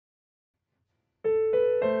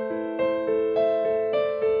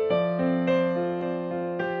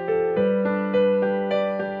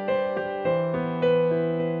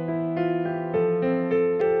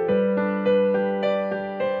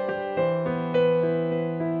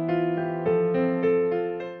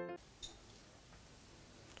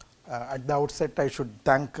At the outset, I should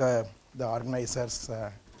thank the organizers,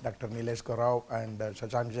 Dr. Nilesh Gaurav and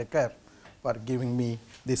Shashank Shekhar, for giving me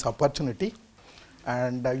this opportunity.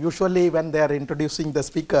 And usually when they are introducing the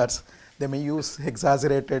speakers, they may use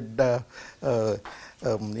exaggerated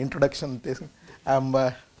introduction. I'm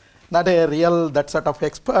not a real that sort of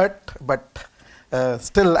expert, but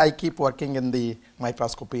still I keep working in the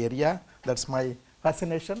microscopy area. That's my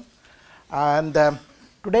fascination. And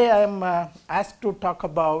today I am asked to talk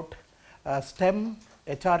about STEM,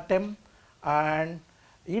 HRTEM, and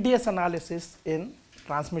EDS analysis in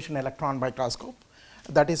transmission electron microscope.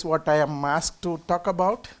 That is what I am asked to talk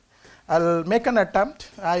about. I'll make an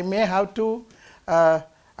attempt. I may have to, I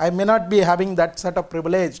may not be having that sort of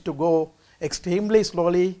privilege to go extremely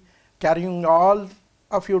slowly, carrying all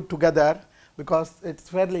of you together, because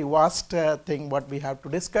it's fairly vast thing what we have to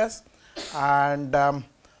discuss. And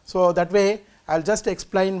so that way, I'll just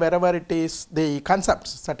explain wherever it is the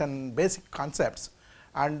concepts, certain basic concepts,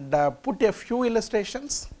 and put a few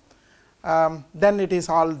illustrations. Then it is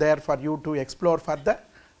all there for you to explore further.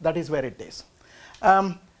 That is where it is.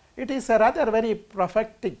 It is a rather very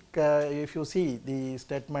prophetic, if you see the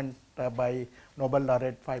statement by Nobel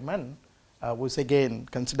laureate Feynman, who is again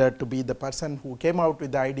considered to be the person who came out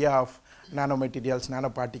with the idea of nanomaterials,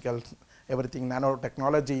 nanoparticles, everything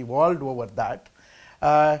nanotechnology evolved over that.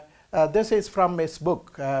 This is from his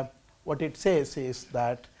book. What it says is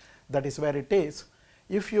that is where it is.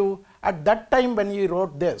 If you, at that time when he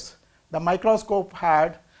wrote this, the microscope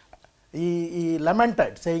had, he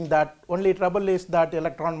lamented saying that only trouble is that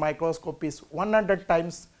electron microscope is 100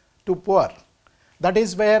 times too poor. That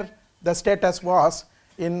is where the status was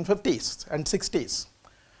in 50s and 60s.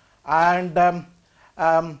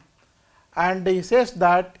 And he says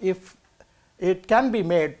that if it can be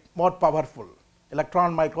made more powerful,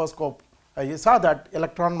 electron microscope, he saw that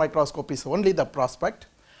electron microscope is only the prospect,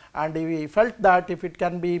 and he felt that if it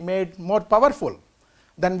can be made more powerful,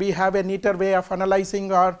 then we have a neater way of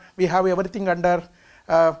analyzing, or we have everything under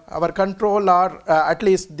our control, or at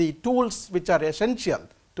least the tools which are essential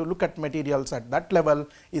to look at materials at that level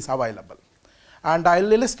is available. And I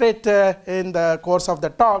will illustrate in the course of the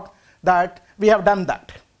talk that we have done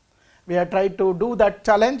that. We have tried to do that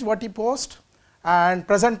challenge what he posed, and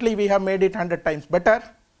presently we have made it 100 times better.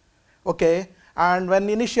 Okay. And when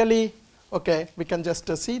initially, okay, we can just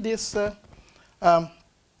see this.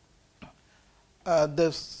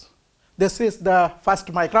 This is the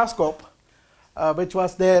first microscope which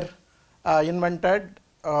was there invented,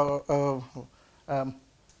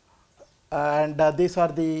 and these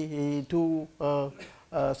are the two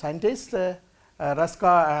scientists,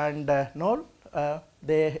 Ruska and Knoll.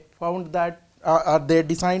 They found that, they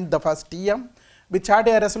designed the first TM, which had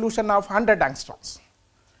a resolution of 100 angstroms.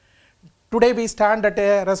 Today we stand at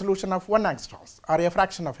a resolution of 1 angstrom, or a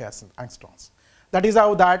fraction of angstroms. That is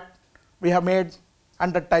how that we have made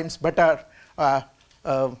 100 times better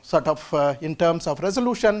sort of in terms of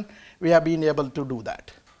resolution, we have been able to do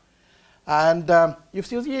that. And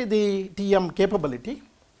if you see the TM capability,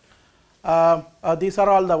 these are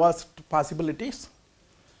all the worst possibilities.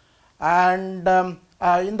 And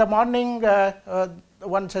in the morning,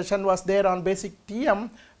 one session was there on basic TM,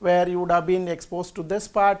 where you would have been exposed to this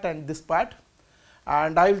part and this part.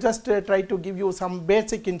 And I will just try to give you some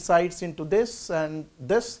basic insights into this and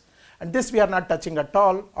this. And this we are not touching at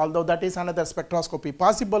all, although that is another spectroscopy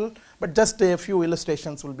possible, but just a few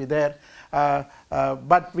illustrations will be there.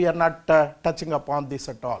 But we are not touching upon this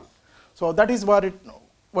at all. So that is what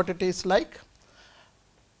it is like.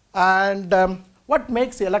 And what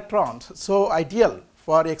makes electrons so ideal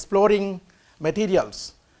for exploring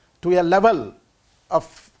materials to a level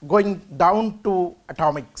of going down to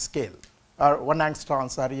atomic scale, or 1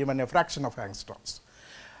 angstroms, or even a fraction of angstroms?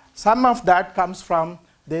 Some of that comes from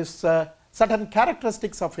this certain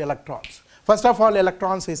characteristics of electrons. First of all,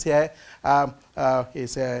 electrons has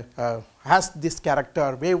this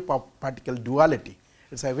character wave particle duality.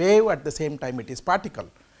 It's a wave, at the same time it is particle.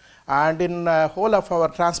 And in whole of our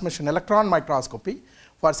transmission electron microscopy,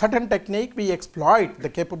 for certain technique we exploit the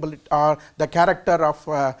capability or the character of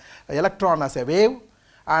electron as a wave,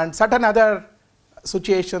 and certain other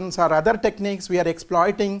situations or other techniques we are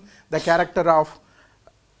exploiting the character of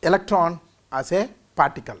electron as a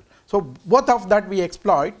particle. So both of that we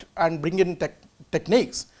exploit and bring in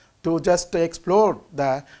techniques to just explore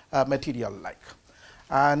the material like.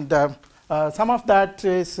 And some of that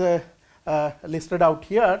is listed out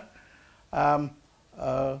here.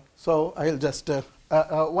 So I will just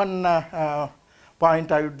one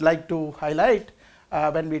point I would like to highlight.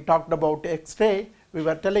 When we talked about X-ray, we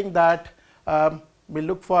were telling that we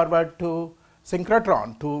look forward to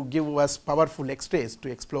synchrotron to give us powerful X-rays to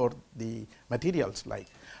explore the materials like.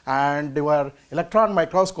 And your electron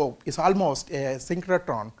microscope is almost a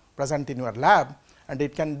synchrotron present in your lab, and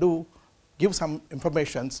it can give some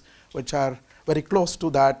informations which are very close to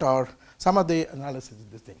that, or some of the analysis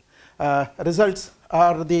this thing. Results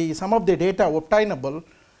or some of the data obtainable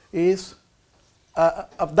is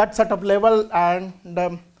of that sort of level, and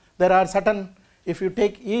there are certain, if you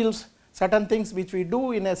take yields, certain things which we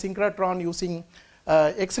do in a synchrotron using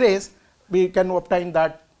X-rays, we can obtain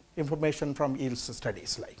that information from yields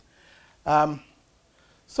studies like.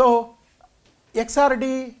 So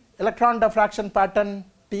XRD, electron diffraction pattern,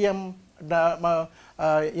 TM,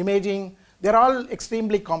 imaging, they are all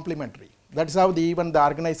extremely complementary. That is how even the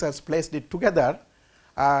organizers placed it together.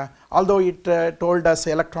 Although it told us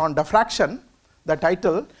electron diffraction, the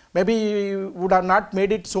title, maybe would have not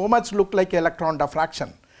made it so much look like electron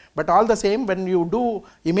diffraction. But all the same, when you do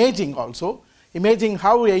imaging also, imaging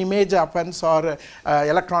how an image happens or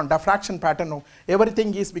electron diffraction pattern,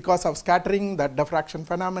 everything is because of scattering, that diffraction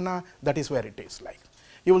phenomena, that is where it is like.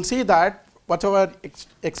 You will see that whatever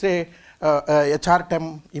X-ray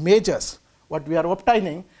HRTEM images, what we are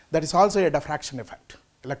obtaining, that is also a diffraction effect,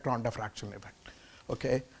 electron diffraction effect.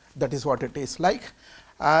 Okay, that is what it is like.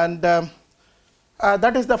 And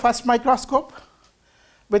that is the first microscope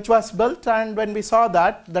which was built, and when we saw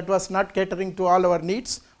that, that was not catering to all our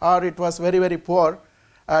needs, or it was very, very poor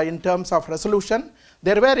in terms of resolution.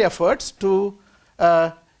 There were efforts to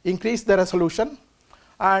increase the resolution,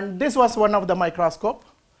 and this was one of the microscope,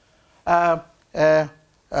 1000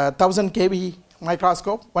 kV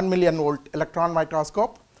microscope, 1 million volt electron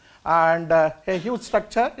microscope, and a huge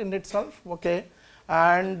structure in itself. Okay,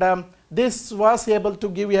 and this was able to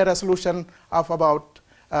give a resolution of about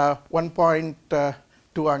 1.2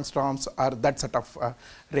 angstroms, or that sort of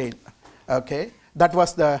range. Okay, that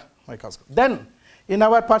was the microscope. Then, in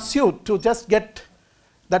our pursuit to just get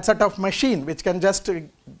that sort of machine which can just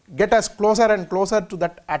get us closer and closer to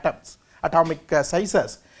that atomic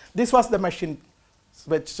sizes, this was the machine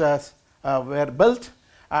which were built,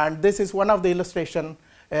 and this is one of the illustration,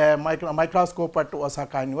 microscope at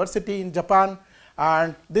Osaka University in Japan,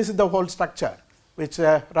 and this is the whole structure which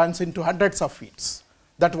runs into hundreds of feet.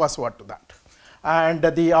 That was what that. And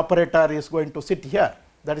the operator is going to sit here.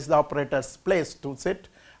 That is the operator's place to sit,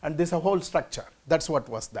 and this is a whole structure. That's what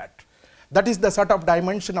was that. That is the sort of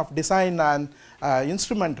dimension of design and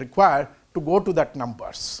instrument required to go to that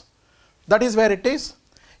numbers. That is where it is.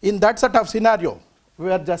 In that sort of scenario, we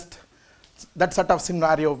were just, that sort of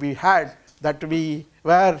scenario we had, that we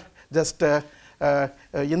were just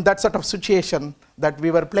in that sort of situation that we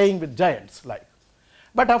were playing with giants like.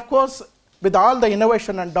 But of course, with all the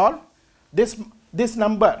innovation and all, this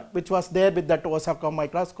number which was there with that Osaka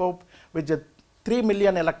microscope, which is 3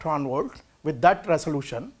 million electron volt with that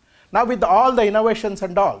resolution. Now with all the innovations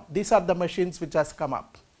and all, these are the machines which has come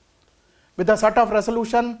up with a sort of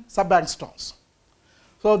resolution sub-angstroms.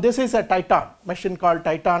 So this is a Titan machine called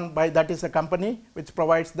Titan, that is a company which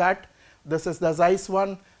provides that. This is the Zeiss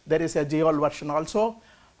one. There is a Geol version also,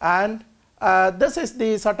 and this is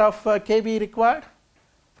the sort of kV required.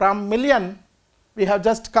 From million, we have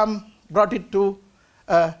just brought it to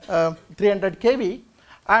 300 kV,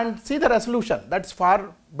 and see the resolution. That's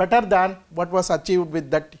far better than what was achieved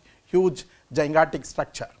with that huge gigantic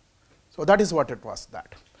structure. So that is what it was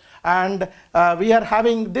that. And we are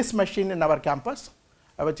having this machine in our campus,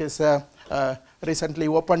 which is recently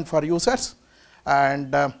opened for users,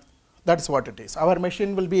 and that's what it is. Our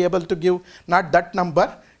machine will be able to give not that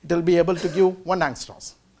number, it will be able to give 1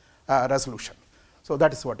 angstroms resolution. So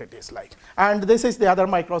that is what it is like. And this is the other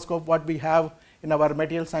microscope what we have in our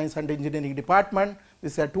material science and engineering department.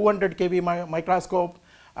 This is a 200 kV microscope,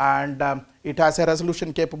 and it has a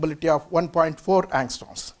resolution capability of 1.4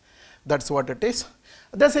 angstroms. That's what it is.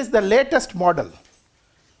 This is the latest model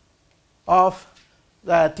of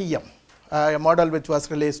the TM, a model which was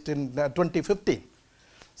released in 2015.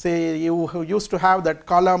 See, you used to have that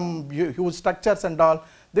column, huge structures and all.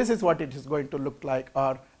 This is what it is going to look like,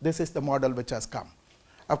 or this is the model which has come.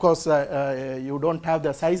 Of course, you don't have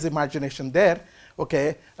the size imagination there.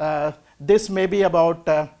 Okay, this may be about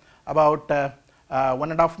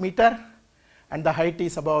 1.5 meter, and the height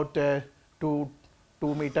is about 2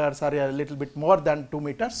 meters, or a little bit more than 2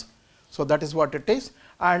 meters. So that is what it is.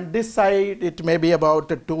 And this side, it may be about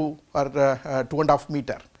 2 or 2.5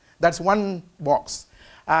 meter. That's one box.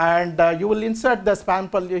 And you will insert the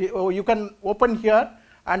sample. You can open here,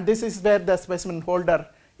 and this is where the specimen holder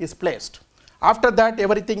is placed. After that,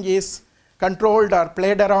 everything is controlled or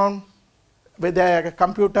played around with a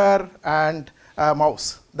computer and a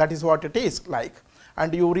mouse. That is what it is like.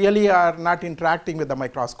 and you really are not interacting with the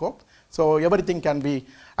microscope. So everything can be,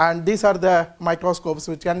 and these are the microscopes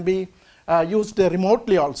which can be used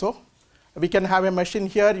remotely also. We can have a machine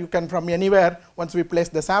here, you can from anywhere, once we place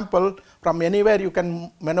the sample, from anywhere you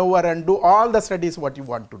can maneuver and do all the studies what you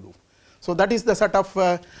want to do. So that is the set of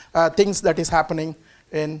things that is happening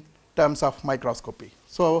in terms of microscopy.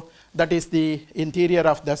 So that is the interior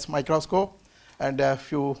of this microscope and a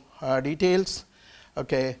few details.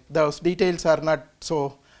 Okay, those details are not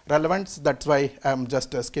so relevant, that's why I am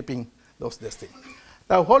just skipping this thing.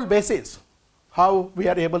 The whole basis, how we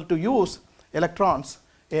are able to use electrons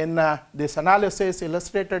in this analysis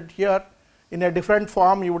illustrated here in a different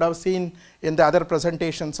form you would have seen in the other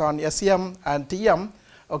presentations on SEM and TM.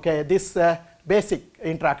 Okay, this basic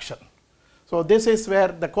interaction. So this is where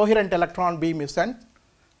the coherent electron beam is sent.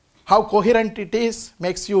 How coherent it is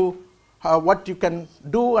makes you what you can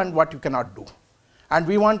do and what you cannot do. And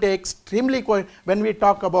we want a extremely, when we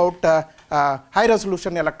talk about high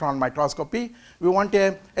resolution electron microscopy, we want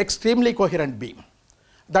a extremely coherent beam.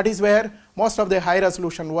 That is where most of the high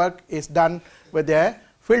resolution work is done with a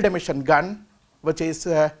field emission gun, which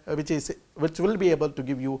will be able to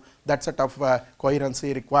give you that set of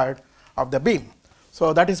coherency required of the beam.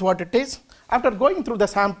 So that is what it is. After going through the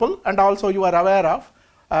sample, and also you are aware of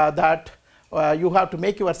that you have to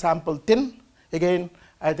make your sample thin. Again,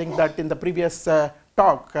 I think that in the previous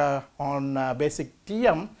talk on basic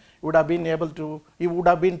TM, you would have been able to, you would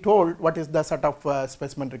have been told what is the set of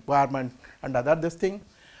specimen requirement and other this thing.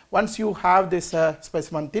 Once you have this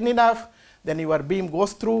specimen thin enough, then your beam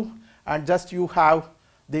goes through and just you have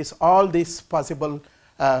this, all these possible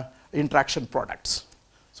interaction products.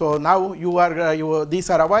 So now you are, these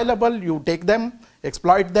are available, you take them,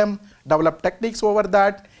 exploit them, develop techniques over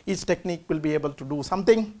that. Each technique will be able to do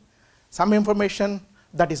something, some information.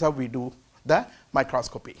 That is how we do the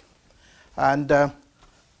microscopy. And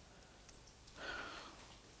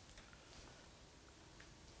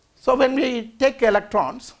so when we take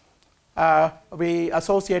electrons, we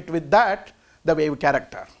associate with that the wave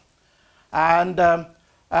character. And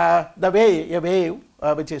the way, a wave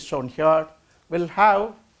which is shown here will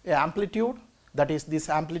have an amplitude, that is this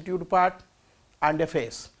amplitude part, and a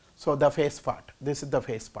phase. So the phase part, this is the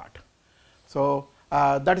phase part. So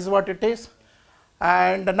that is what it is.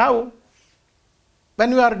 And now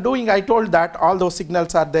when you are doing, I told that all those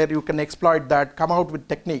signals are there, you can exploit that, come out with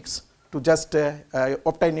techniques to just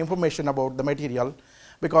obtain information about the material.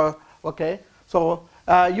 Because, okay, so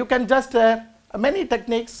you can just, many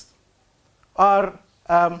techniques are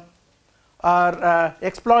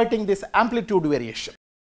exploiting this amplitude variation.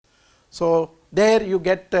 So there you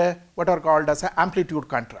get what are called as amplitude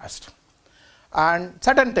contrast. And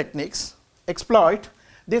certain techniques exploit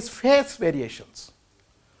these phase variations,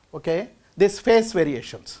 okay, these phase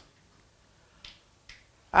variations.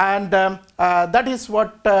 And that is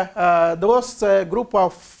what those group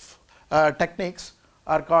of techniques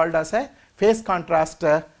are called as a phase contrast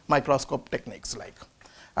microscope techniques like.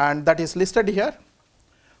 And that is listed here.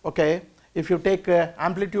 Okay, if you take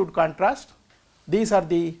amplitude contrast, these are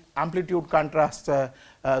the amplitude contrast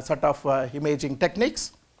set of imaging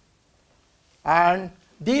techniques. And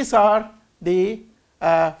these are the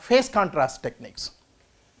phase contrast techniques.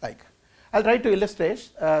 Like, I'll try to illustrate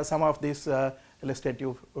some of these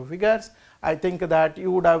illustrative figures. I think that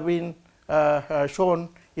you would have been shown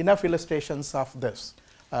enough illustrations of this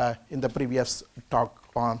in the previous talk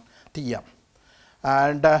on TM.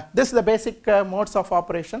 And this is the basic modes of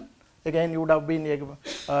operation. Again, you would have been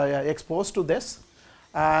exposed to this.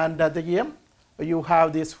 And the EM, you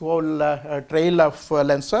have this whole trail of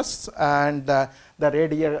lenses, and the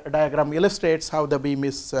radial diagram illustrates how the beam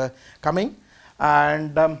is coming.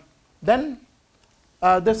 And then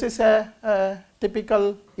this is a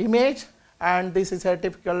typical image, and this is a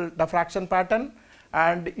typical diffraction pattern.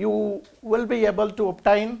 And you will be able to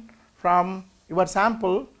obtain from your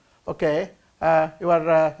sample, okay,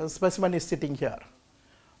 your specimen is sitting here.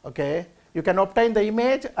 Okay, you can obtain the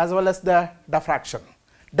image as well as the diffraction.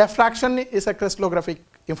 Diffraction is a crystallographic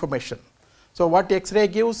information. So what X-ray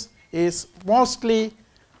gives is mostly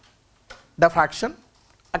diffraction,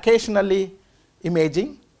 occasionally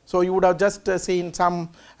imaging. So you would have just seen some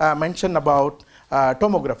mention about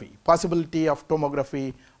tomography, possibility of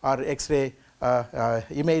tomography or X-ray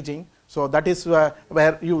imaging. So that is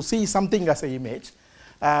where you see something as an image.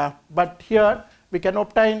 But here we can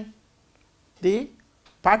obtain the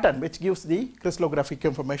pattern which gives the crystallographic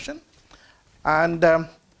information. And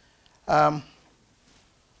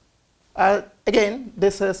again,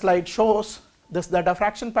 this slide shows this the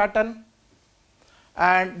diffraction pattern,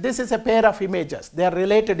 and this is a pair of images. They are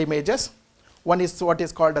related images. One is what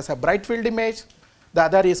is called as a bright field image, The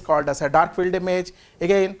other is called as a dark field image.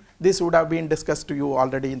 Again, this would have been discussed to you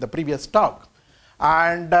already in the previous talk.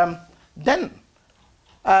 And then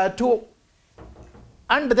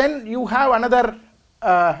you have another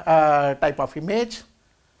type of image.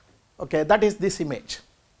 Okay, that is this image.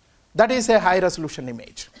 That is a high resolution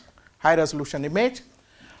image. High resolution image.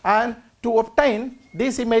 And to obtain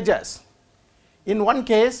these images, in one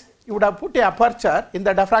case, you would have put a aperture in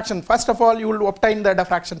the diffraction. First of all, you will obtain the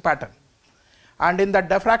diffraction pattern. And in the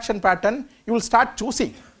diffraction pattern, you will start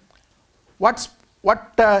choosing what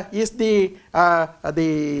is the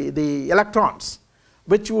electrons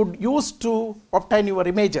which you would use to obtain your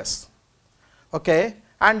images. Okay?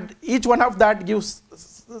 And each one of that gives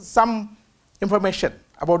some information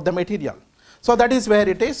about the material. So that is where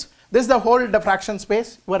it is. This is the whole diffraction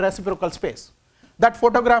space, your reciprocal space. That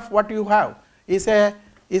photograph, what you have, is a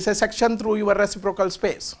section through your reciprocal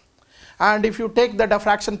space. And if you take the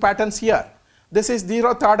diffraction patterns here, this is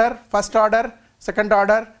 0th order, first order, second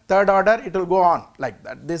order, third order, it will go on like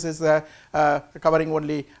that. This is covering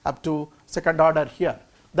only up to second order here.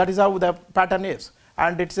 That is how the pattern is.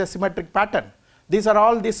 And it's a symmetric pattern. These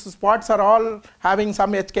spots are all having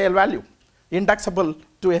some HKL value, indexable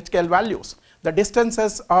to HKL values. The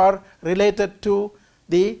distances are related to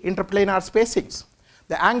the interplanar spacings.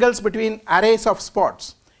 The angles between arrays of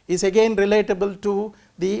spots is again relatable to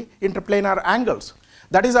the interplanar angles.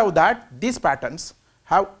 That is how these patterns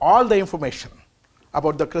have all the information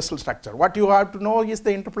about the crystal structure. What you have to know is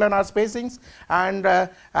the interplanar spacings and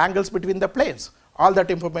angles between the planes. All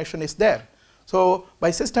that information is there. So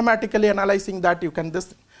by systematically analyzing that, you can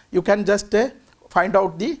just find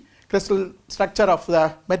out the crystal structure of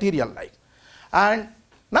the material like. And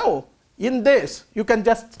now in this, you can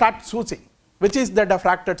just start choosing which is the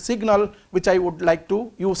diffracted signal which I would like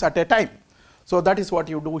to use at a time. So that is what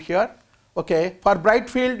you do here. Okay. For bright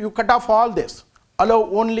field, you cut off all this, allow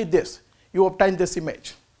only this, you obtain this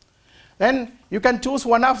image. Then you can choose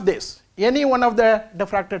one of this, any one of the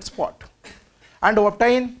diffracted spot, and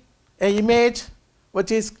obtain an image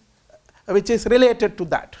which is related to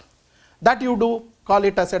that. That you do call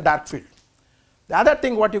it as a dark field. The other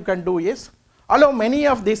thing what you can do is allow many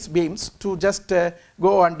of these beams to just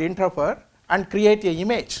go and interfere and create an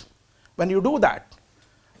image. When you do that,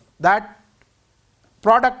 that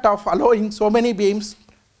product of allowing so many beams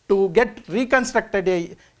to get reconstructed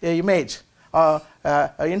a image,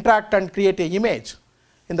 interact and create an image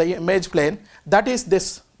in the image plane, that is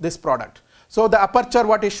this product. So the aperture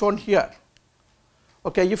what is shown here,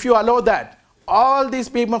 okay, if you allow that, all these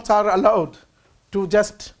beams are allowed to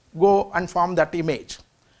just go and form that image.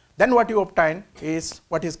 Then what you obtain is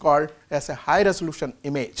what is called as a high resolution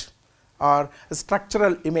image or a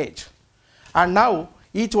structural image. And now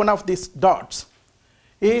each one of these dots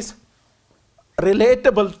is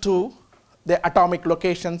relatable to the atomic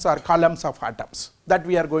locations or columns of atoms that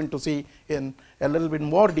we are going to see in a little bit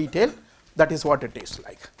more detail. That is what it is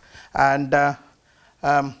like. And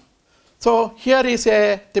so here is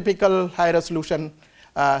a typical high resolution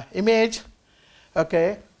image.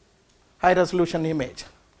 Okay, high resolution image.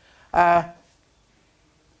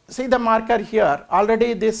 See the marker here,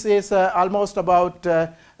 already this is almost about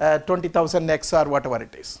 20,000 x or whatever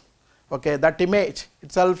it is. Okay, that image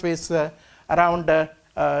itself is around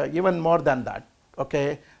even more than that.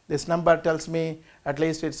 Okay, this number tells me at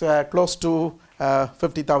least it's close to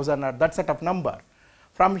 50,000 or that set of number.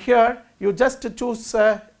 From here, you just choose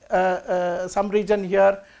some region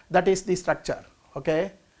here, that is the structure.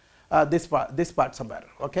 Okay, this part somewhere.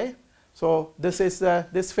 Okay, so this is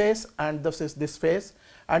this phase and this is this phase,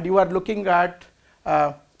 and you are looking at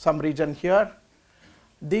some region here.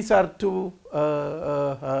 These are two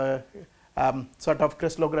sort of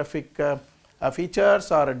crystallographic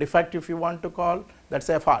features or a defect, if you want to call. That's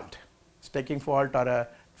a fault, staking fault or a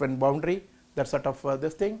twin boundary, that sort of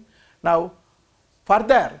this thing. Now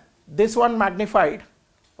further, this one magnified.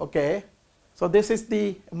 Okay, so this is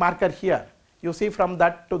the marker here. You see from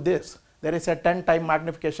that to this, there is a 10 time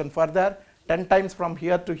magnification further, 10 times from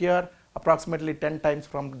here to here, approximately 10 times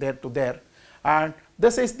from there to there. And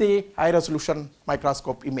this is the high resolution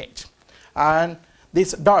microscope image. And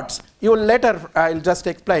these dots, you will later, I will just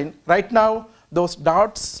explain. Right now, those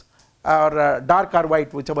dots are dark or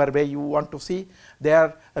white, whichever way you want to see, they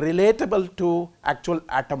are relatable to actual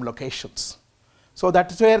atom locations. So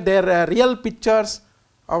that is where they are real pictures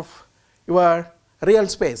of your real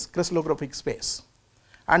space, crystallographic space.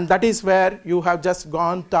 And that is where you have just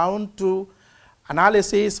gone down to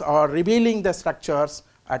analysis or revealing the structures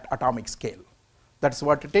at atomic scale. That is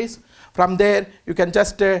what it is. From there, you can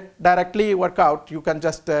just directly work out. You can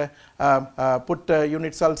just put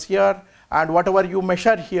unit cells here and whatever you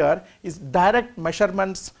measure here is direct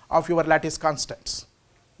measurements of your lattice constants.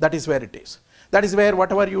 That is where it is. That is where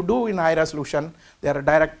whatever you do in high resolution, they are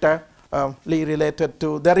directly related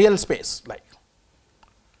to the real space. Like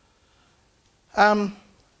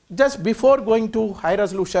just before going to high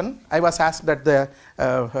resolution, I was asked at the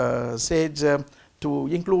stage to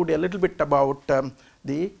include a little bit about or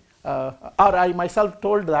I myself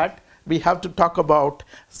told that we have to talk about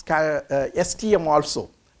STM also,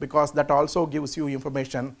 because that also gives you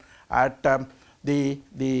information at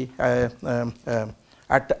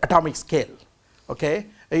at atomic scale. Okay,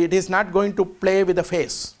 it is not going to play with the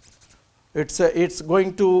phase. It's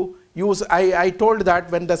going to use. I told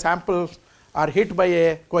that when the samples are hit by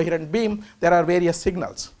a coherent beam, there are various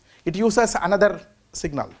signals. It uses another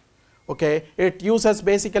signal. Okay, it uses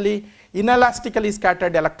basically inelastically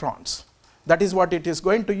scattered electrons. That is what it is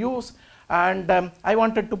going to use, and I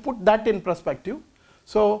wanted to put that in perspective.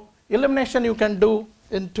 So illumination you can do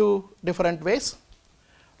in two different ways.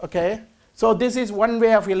 Okay, so this is one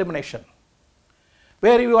way of illumination,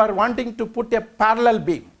 where you are wanting to put a parallel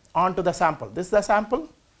beam onto the sample. This is the sample.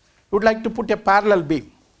 You would like to put a parallel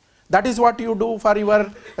beam. That is what you do for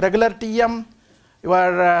your regular TM,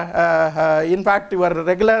 in fact your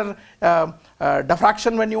regular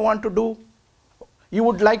diffraction when you want to do. You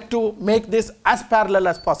would like to make this as parallel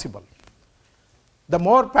as possible. The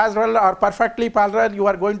more parallel or perfectly parallel, you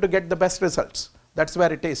are going to get the best results. That's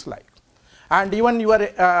where it is like. And even your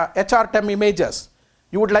HRTEM images,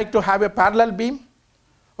 you would like to have a parallel beam,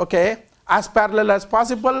 okay, as parallel as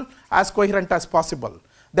possible, as coherent as possible.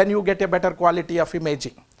 Then you get a better quality of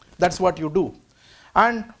imaging. That's what you do.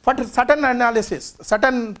 And for certain analysis,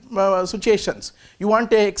 certain situations, you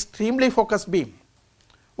want an extremely focused beam.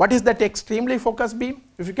 What is that extremely focused beam?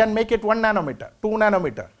 If you can make it 1 nanometer, 2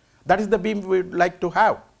 nanometer, that is the beam we would like to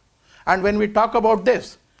have. And when we talk about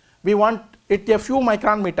this, we want it a few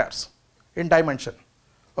micron meters in dimension.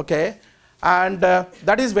 Okay, and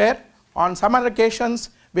that is where on some other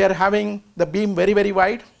occasions we are having the beam very, very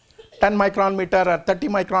wide. 10 micron meter or 30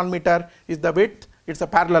 micron meter is the width. It's a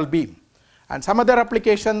parallel beam. And some other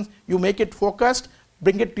applications, you make it focused,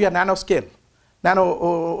 bring it to a nanoscale.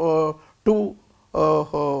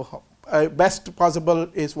 Best possible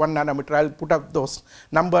is 1 nanometer. I'll put up those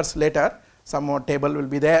numbers later. Some more table will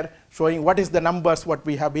be there showing what is the numbers what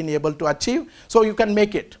we have been able to achieve. So you can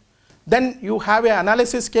make it. Then you have an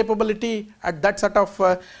analysis capability at that sort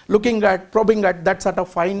of looking at, probing at that sort of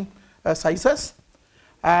fine sizes.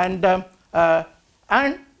 And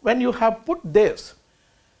when you have put this,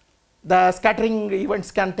 the scattering events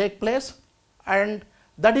can take place, and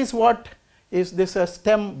that is what is this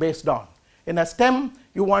STEM based on. In a STEM,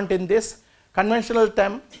 you want in this conventional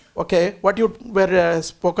TEM, okay, what you were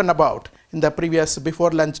spoken about in the previous before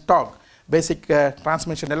lunch talk, basic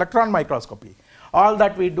transmission electron microscopy. All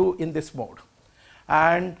that we do in this mode.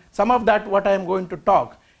 And some of that what I am going to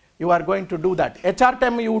talk, you are going to do that.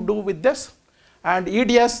 HRTEM you do with this, and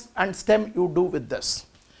EDS and STEM you do with this.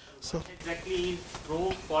 So what exactly is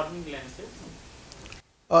probe forming lenses?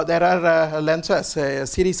 There are lenses, a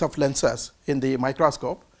series of lenses in the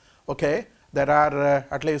microscope. Okay, there are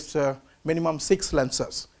at least minimum 6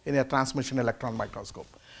 lenses in a transmission electron microscope.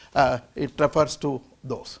 It refers to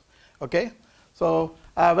those. Okay, so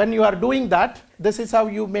when you are doing that, this is how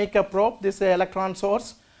you make a probe. This is an electron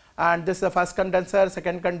source, and this is the first condenser,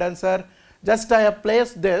 second condenser. Just I have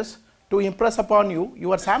placed this to impress upon you,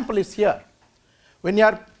 your sample is here. When you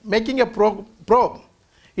are making a probe,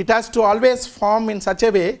 it has to always form in such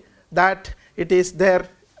a way that it is there,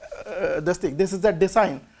 this thing. This is the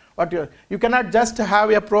design. What you cannot just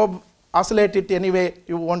have a probe, oscillate it anyway,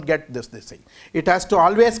 you won't get this thing. It has to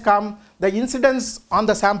always come, the incidence on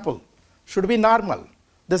the sample should be normal.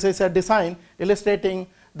 This is a design illustrating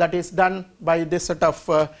that is done by this sort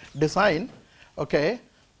of design. Okay.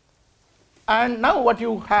 And now what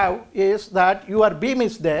you have is that your beam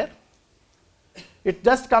is there. It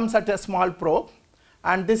just comes at a small probe,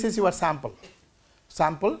 and this is your sample.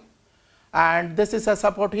 And this is a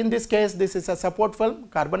support. In this case, this is a support film,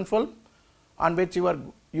 carbon film, on which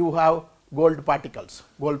you have gold particles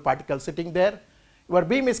sitting there. Your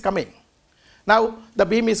beam is coming. Now the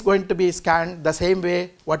beam is going to be scanned the same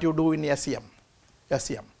way what you do in SEM.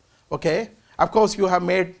 Okay. Of course, you have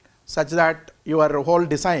made such that your whole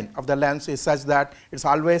design of the lens is such that it's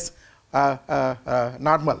always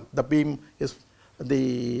normal. The beam is,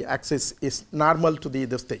 the axis is normal to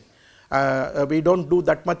this thing. We don't do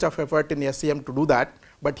that much of effort in SEM to do that,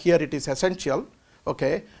 but here it is essential.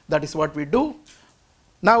 Okay, that is what we do.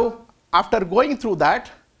 Now, after going through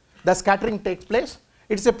that, the scattering takes place.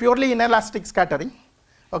 It's a purely inelastic scattering.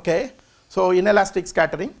 Okay, so inelastic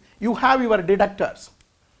scattering. you have your detectors.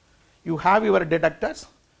 You have your detectors.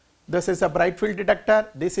 This is a bright field detector.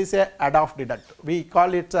 This is a ADOF detector. We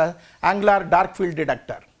call it a angular dark field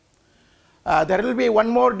detector. There will be one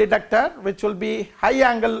more detector which will be high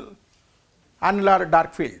angle annular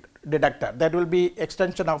dark field detector. There will be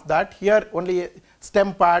extension of that. Here only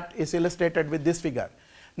STEM part is illustrated with this figure.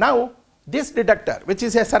 Now this detector, which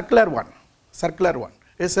is a circular one,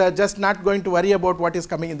 is just not going to worry about what is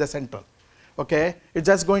coming in the central. Okay, it's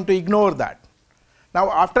just going to ignore that.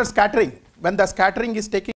 Now after scattering, when the scattering is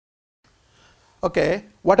taking, okay,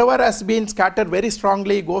 whatever has been scattered very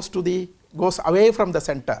strongly goes away from the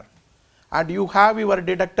center, and you have your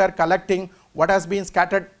detector collecting what has been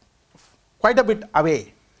scattered quite a bit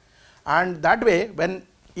away. And that way, when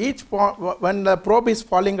the probe is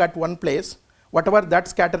falling at one place, whatever that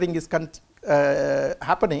scattering is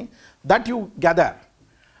happening, that you gather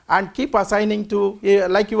and keep assigning to,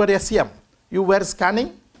 like your SEM. You were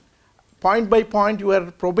scanning, point by point you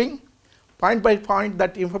were probing, point by point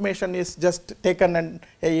that information is just taken and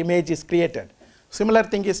an image is created. Similar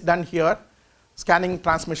thing is done here, scanning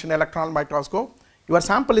transmission electron microscope. Your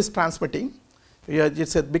sample is transmitting.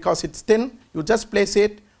 Because it's thin, you just place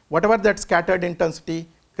it, whatever that scattered intensity,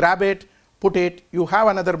 grab it, put it, you have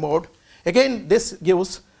another mode. Again, this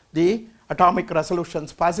gives the atomic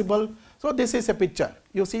resolutions possible. So this is a picture.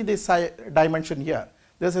 You see this dimension here.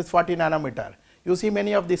 This is 40 nanometer. You see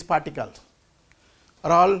many of these particles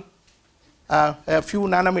are all a few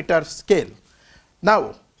nanometer scale.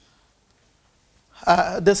 Now,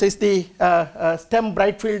 this is the STEM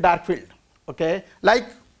bright field, dark field. Okay, like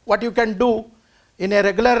what you can do in a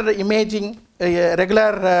regular imaging, a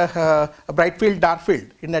regular bright field, dark field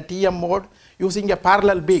in a TM mode using a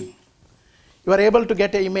parallel beam. You are able to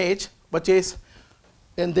get an image which is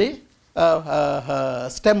in the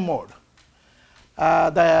STEM mode.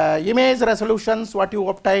 The image resolutions what you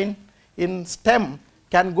obtain in STEM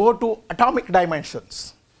can go to atomic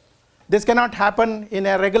dimensions. This cannot happen in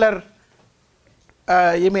a regular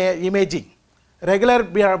imaging. Regular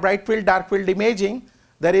bright field, dark field imaging,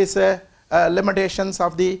 there is limitations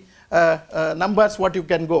of the numbers what you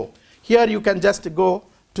can go. Here you can just go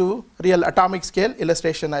to real atomic scale.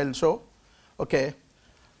 Illustration I will show. Okay,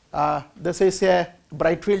 this is a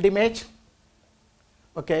bright field image.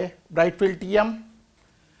 Okay, bright field TM,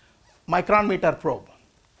 micron-meter probe.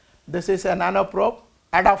 This is a nano probe,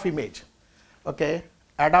 ADOF image. Okay,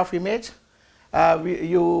 ADOF image.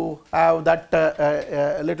 You have that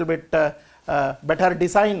a little bit better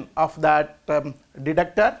design of that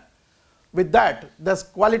detector. With that, the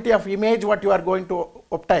quality of image what you are going to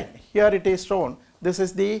obtain. Here it is shown. This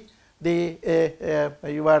is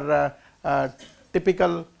your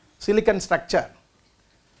typical silicon structure.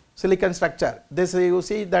 This you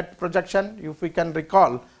see that projection. If we can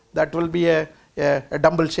recall, that will be a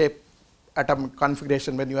dumbbell shape atom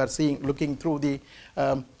configuration when you are looking through the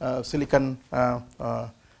silicon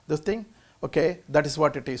this thing. Okay, that is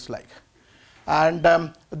what it is like.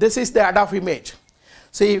 And this is the ADOF image.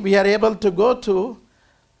 See, we are able to go to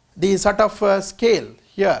the sort of scale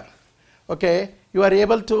here. Okay, you are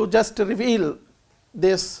able to just reveal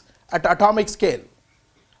this at atomic scale.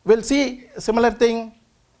 We'll see similar thing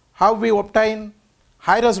how we obtain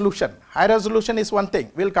high resolution. High resolution is one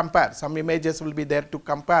thing. We'll compare. Some images will be there to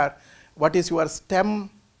compare what is your STEM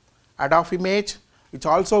ADOF image, which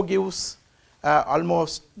also gives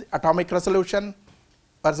almost atomic resolution,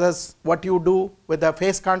 versus what you do with the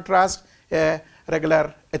phase contrast,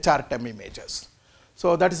 regular HRTEM images.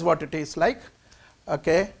 So that is what it is like.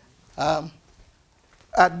 Okay,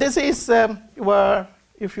 this is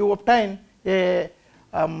if you obtain a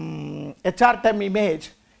HRTEM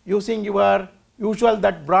image using your usual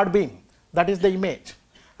that broad beam, that is the image.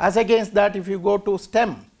 As against that, if you go to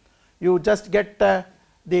STEM, you just get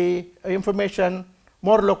the information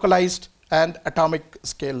more localized and atomic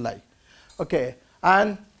scale like. Okay,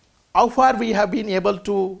 and how far we have been able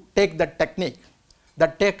to take that technique.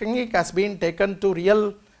 That technique has been taken to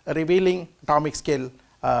real revealing atomic scale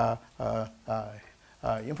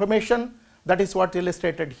information. That is what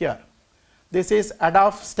illustrated here. This is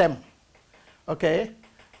ADOF STEM. Okay,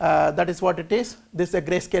 that is what it is. This is the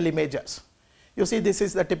grayscale images. You see, this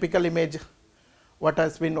is the typical image. What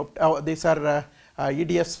has been, these are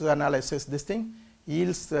EDS analysis, this thing,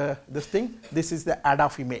 yields this thing. This is the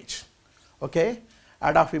ADOF image. Okay,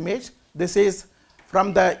 ADOF image. This is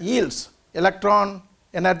from the yields, electron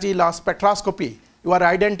energy loss spectroscopy. You are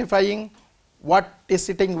identifying what is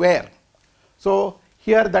sitting where. So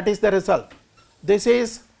here that is the result. This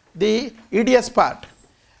is the EDS part.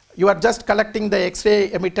 You are just collecting the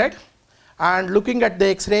X-ray emitted and looking at the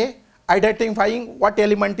X-ray, identifying what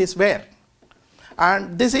element is where.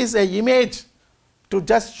 and this is a image to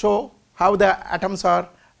just show how the atoms are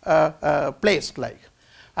placed like,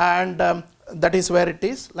 and that is where it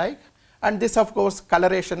is like, and this of course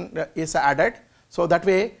coloration is added, so that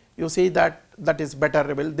way you see that is better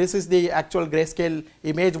revealed. This is the actual grayscale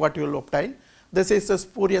image what you will obtain. This is the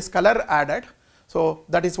spurious color added, so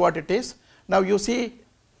that is what it is. Now you see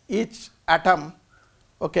each atom,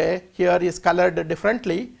 okay, here is colored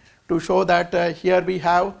differently to show that here we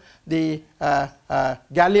have the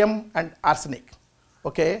gallium and arsenic,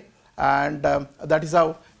 okay, and that is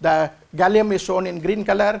how the gallium is shown in green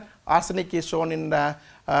color, arsenic is shown in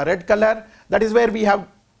red color. That is where we have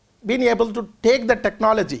been able to take the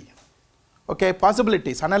technology, okay,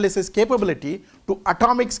 possibilities, analysis capability to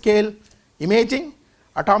atomic scale imaging,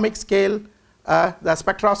 atomic scale the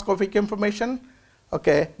spectroscopic information,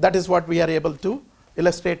 okay, that is what we are able to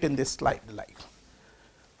illustrate in this slide like,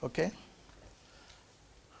 okay.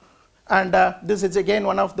 And this is again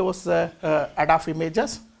one of those ADAF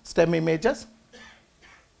images, STEM images,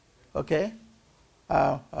 okay.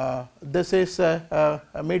 This is a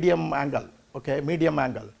medium angle, okay, medium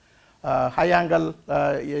angle. High angle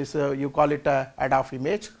is you call it a ADAF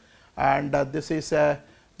image, and this is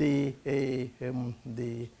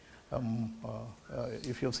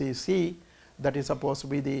if you see C, that is supposed to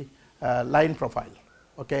be the line profile,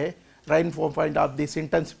 okay, line profile of these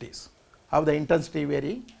intensities, how the intensity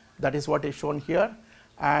vary, that is what is shown here,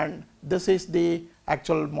 and this is the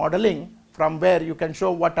actual modeling from where you can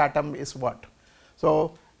show what atom is what.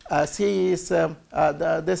 So C is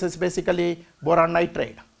this is basically boron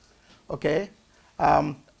nitride, okay.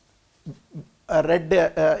 Red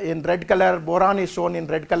in red color, boron is shown in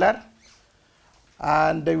red color,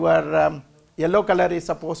 and your yellow color is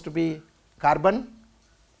supposed to be carbon,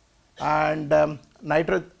 and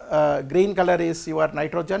green color is your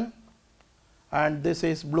nitrogen, and this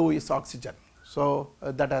is blue is oxygen. So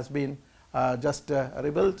that has been just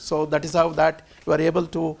revealed. So that is how that you are able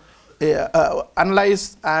to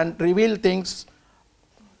analyze and reveal things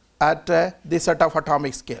at this sort of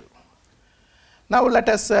atomic scale. Now let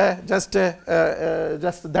us just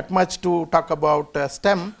that much to talk about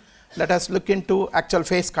STEM. Let us look into actual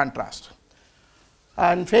phase contrast.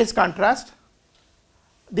 And phase contrast,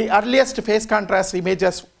 the earliest phase contrast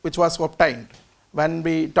images which was obtained when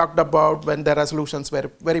we talked about when the resolutions were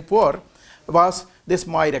very poor was this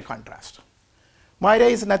Moire contrast. Moire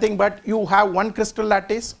is nothing but you have one crystal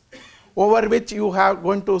lattice over which you have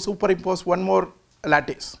going to superimpose one more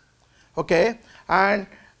lattice, okay, and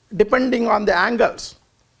depending on the angles,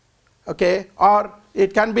 okay, or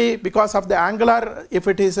it can be because of the angular, if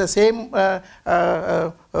it is the same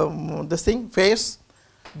this thing phase,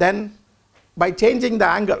 then by changing the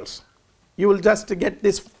angles you will just get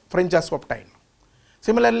this fringes obtained.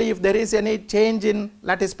 Similarly, if there is any change in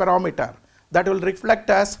lattice parameter, that will reflect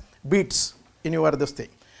as beats in your this thing.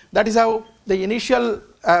 That is how the initial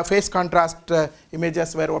phase contrast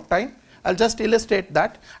images were obtained. I'll just illustrate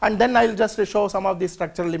that, and then I'll just show some of the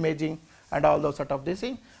structural imaging and all those sort of this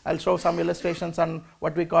thing. I'll show some illustrations on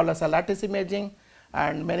what we call as a lattice imaging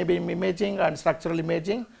and many beam imaging and structural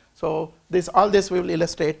imaging. So this all this we will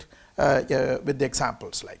illustrate with the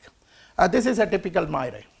examples like. This is a typical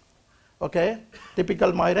Moire, okay,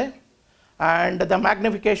 typical Moire, and the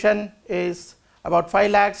magnification is about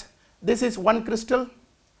 5 lakhs. This is one crystal,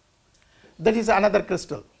 that is another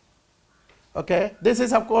crystal, okay. This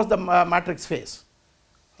is of course the matrix phase,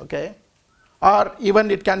 okay, or even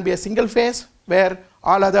it can be a single phase where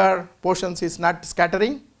all other portions is not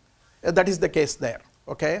scattering, that is the case there,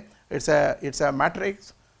 okay. It's a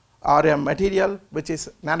matrix or a material which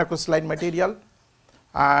is nanocrystalline material,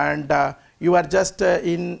 and you are just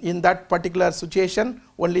in that particular situation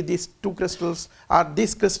only these two crystals or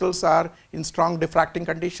these crystals are in strong diffracting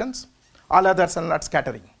conditions, all others are not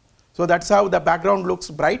scattering. So that's how the background looks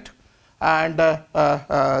bright, and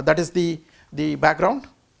that is the background,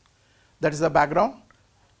 that is the background,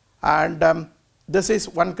 and this is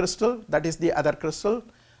one crystal, that is the other crystal.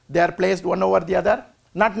 They are placed one over the other,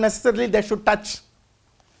 not necessarily they should touch.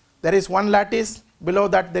 There is one lattice, below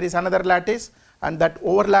that there is another lattice, and that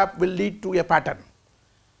overlap will lead to a pattern.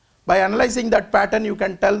 By analyzing that pattern you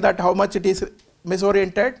can tell that how much it is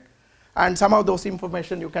misoriented, and some of those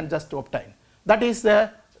information you can just obtain. That is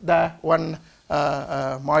the one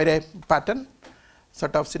Moire pattern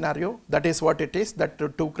sort of scenario. That is what it is, that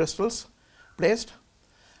two crystals placed.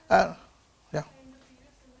 Yeah.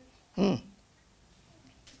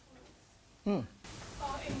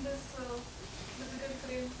 In this physical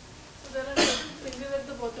frame, so there are certain fringes at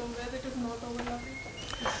the bottom where it is not overlapping.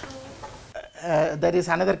 So there is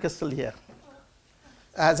another crystal here.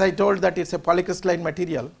 As I told that it's a polycrystalline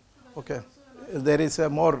material, okay. there is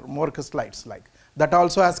more crystallites like that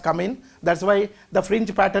also has come in. That's why the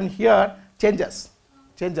fringe pattern here changes.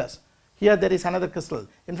 Here there is another crystal.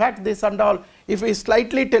 In fact, this and all, if we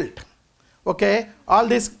slightly tilt, okay, all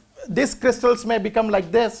these crystals may become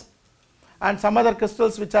like this, and some other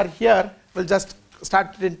crystals which are here will just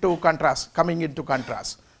start into contrast, coming into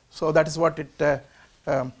contrast. So that is what it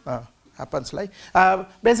happens like.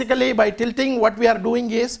 Basically, by tilting, what we are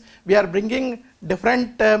doing is we are bringing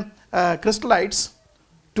different crystallites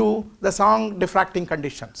to the song diffracting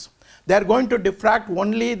conditions. They are going to diffract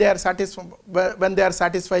only when they are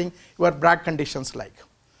satisfying your Bragg conditions like.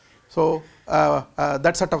 So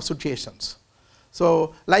that sort of situations.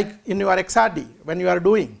 So like in your XRD, when you are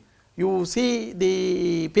doing, you see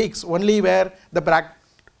the peaks only where the Bragg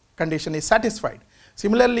condition is satisfied.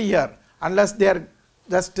 Similarly here, unless they are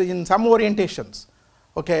just in some orientations,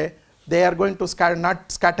 okay, they are going to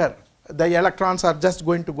not scatter. The electrons are just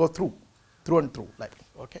going to go through and through like,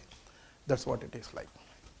 okay. That's what it is like.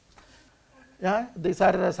 Yeah, these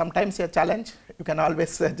are sometimes a challenge. You can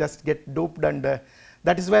always just get duped, and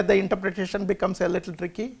that is where the interpretation becomes a little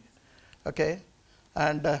tricky, okay,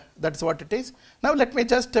 and that's what it is. Now let me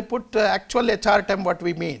just put actual HRTEM what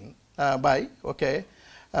we mean by, okay.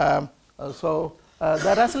 So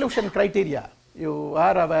the resolution criteria, you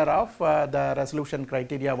are aware of the resolution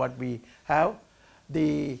criteria what we have.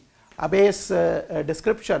 The Abbey's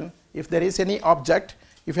description, if there is any object,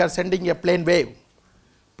 if you are sending a plane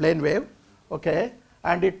wave, okay,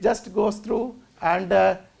 and it just goes through, and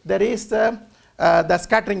there is the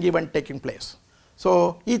scattering event taking place.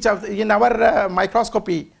 So each of in our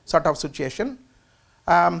microscopy sort of situation,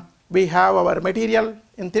 we have our material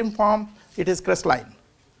in thin form, it is crystalline,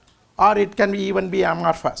 or it can even be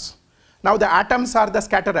amorphous. Now the atoms are the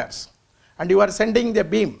scatterers, and you are sending the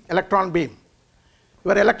beam, electron beam.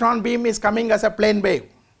 Your electron beam is coming as a plane wave,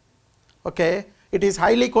 okay. It is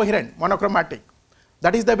highly coherent, monochromatic.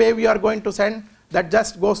 That is the wave you are going to send, that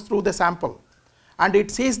just goes through the sample, and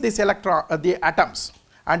it sees this the atoms,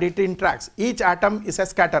 and it interacts. Each atom is a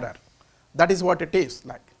scatterer. That is what it is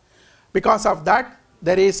like. Because of that,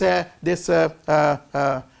 there is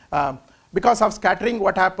because of scattering,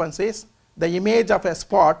 what happens is the image of a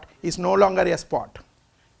spot is no longer a spot.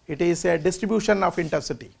 It is a distribution of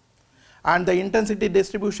intensity, and the intensity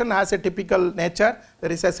distribution has a typical nature.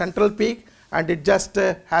 There is a central peak, and it just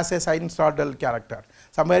has a sinusoidal character.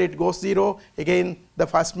 Somewhere it goes 0, again the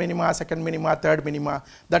first minima, second minima, third minima,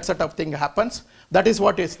 that sort of thing happens. That is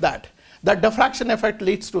what is that. The diffraction effect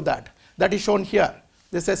leads to that. That is shown here.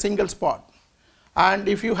 This is a single spot. And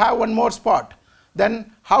if you have one more spot,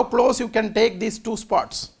 then how close you can take these two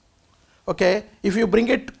spots. Okay, if you bring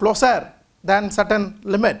it closer than certain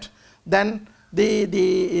limit, then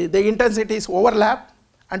the intensities overlap,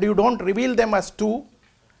 and you don't reveal them as two,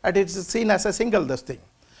 and it is seen as a single this thing.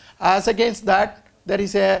 As against that, there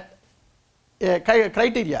is a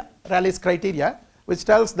criteria, Rayleigh's criteria, which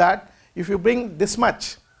tells that if you bring this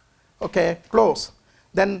much, okay, close,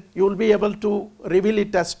 then you will be able to reveal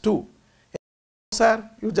it as two. Closer,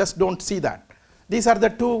 you just don't see that. These are the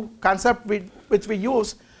two concepts which we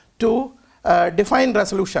use to define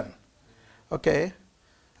resolution, okay,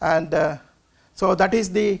 and so that is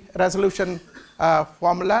the resolution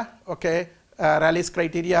formula, okay. Rayleigh's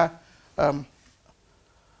criteria,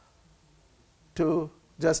 to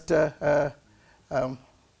just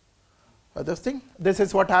this thing. This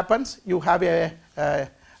is what happens. You have a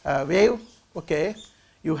wave, okay.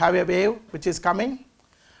 You have a wave which is coming,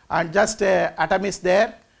 and just atom is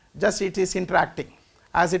there. Just it is interacting.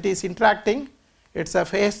 As it is interacting, its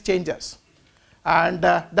phase changes, and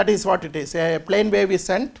that is what it is. A plane wave is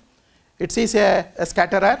sent. It sees a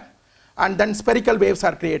scatterer, and then spherical waves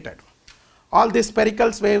are created. All these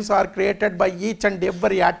spherical waves are created by each and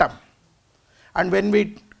every atom, and when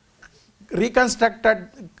we construct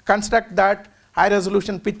that high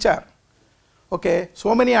resolution picture, okay,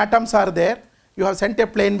 so many atoms are there. You have sent a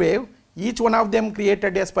plane wave, each one of them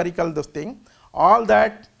created a spherical this thing, all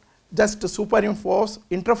that just superimpose,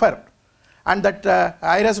 interfere, and that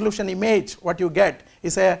high resolution image what you get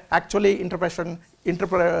is a actually interference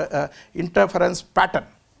pattern.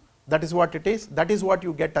 That is what it is. That is what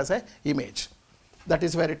you get as a image. That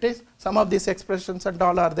is where it is. Some of these expressions and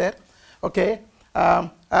all are there. Okay.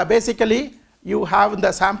 Basically, you have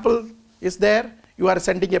the sample is there. You are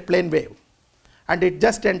sending a plane wave, and it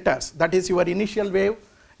just enters. That is your initial wave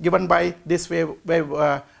given by this wave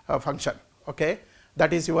function. Okay.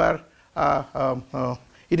 That is your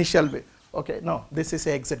initial wave. Okay. No, this is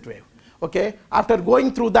a exit wave. Okay. After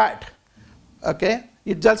going through that, okay,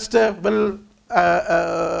 it just will.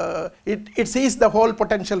 It sees the whole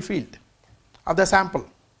potential field of the sample,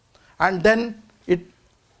 and then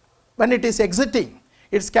when it is exiting,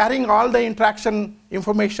 it's carrying all the interaction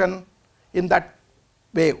information in that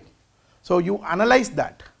wave. So you analyze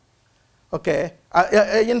that. Okay.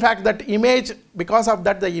 In fact, that image, because of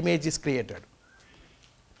that, the image is created.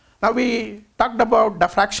 Now we talked about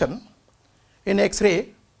diffraction in X-ray.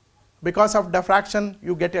 Because of diffraction,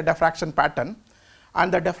 you get a diffraction pattern,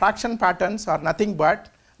 and the diffraction patterns are nothing but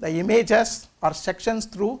the images or sections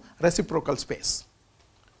through reciprocal space.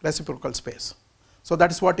 Reciprocal space. So that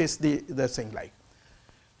is what is the thing like.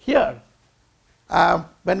 Here,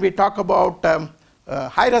 when we talk about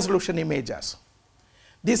high resolution images,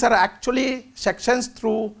 these are actually sections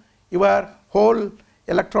through your whole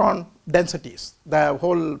electron densities, the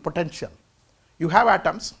whole potential. You have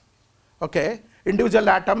atoms, okay. Individual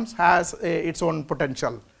atoms has its own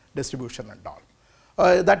potential distribution and all.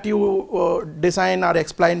 That you design or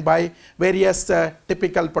explain by various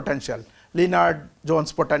typical potential,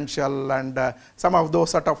 Lennard-Jones potential and some of those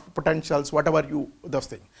sort of potentials, whatever those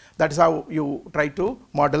things. That is how you try to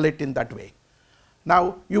model it in that way.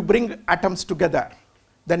 Now you bring atoms together,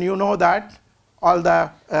 then you know that all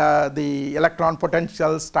the electron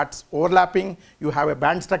potential starts overlapping, you have a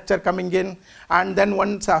band structure coming in, and then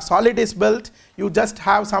once a solid is built, you just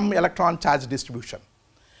have some electron charge distribution.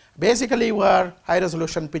 Basically, your high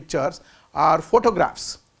resolution pictures are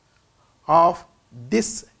photographs of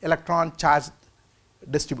this electron charge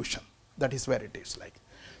distribution. That is where it is like.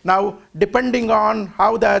 Now, depending on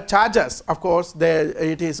how the charges, of course,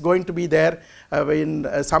 it is going to be there in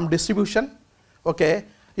some distribution, okay.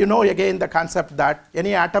 You know again the concept that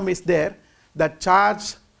any atom is there, the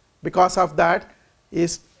charge because of that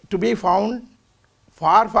is to be found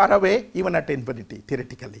far, far away, even at infinity,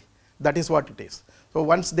 theoretically. That is what it is. So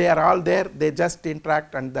once they are all there, they just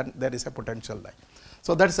interact, and then there is a potential like.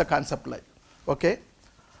 So that is a concept like, okay.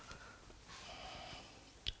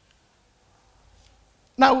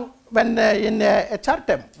 Now when in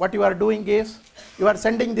HRTEM, what you are doing is, you are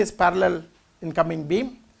sending this parallel incoming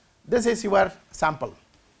beam. This is your sample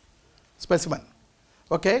specimen,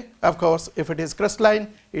 okay. Of course, if it is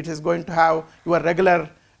crystalline, it is going to have your regular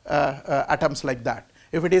atoms like that.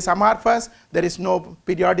 If it is amorphous, there is no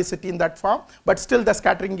periodicity in that form, but still the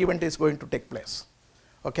scattering event is going to take place,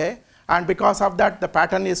 okay. And because of that, the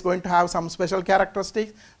pattern is going to have some special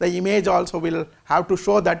characteristics. The image also will have to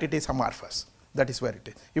show that it is amorphous. That is where it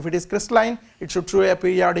is. If it is crystalline, it should show a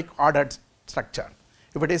periodic ordered structure.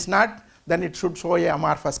 If it is not, then it should show a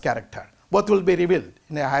amorphous character. Both will be revealed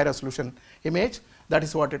in a high resolution image. That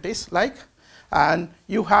is what it is like. And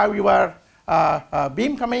you have your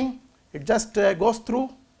beam coming, it just goes through.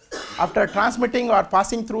 After transmitting or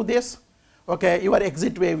passing through this, okay, your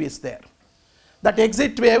exit wave is there. That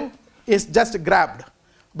exit wave is just grabbed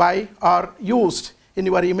by or used in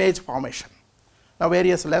your image formation. Now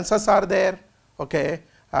various lenses are there, okay,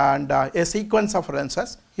 and a sequence of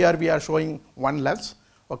lenses. Here we are showing one lens,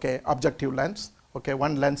 okay, objective lens, okay,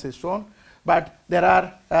 one lens is shown. But there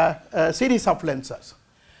are a series of lenses.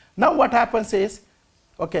 Now what happens is,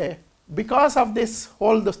 okay, because of this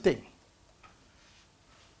whole thing,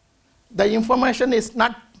 the information is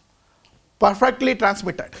not perfectly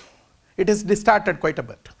transmitted. It is distorted quite a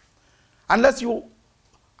bit. Unless you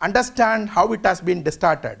understand how it has been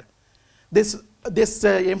distorted, this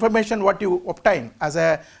information what you obtain as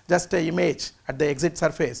just an image at the exit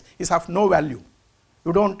surface is of no value.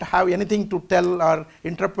 You don't have anything to tell or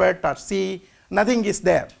interpret or see, nothing is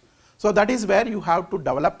there. So that is where you have to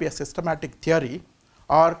develop a systematic theory,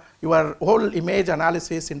 or your whole image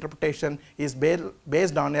analysis interpretation is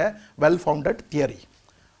based on a well-founded theory.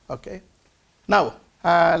 Okay. Now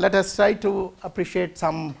let us try to appreciate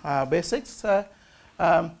some basics.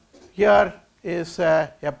 Here is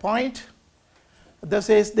a point. This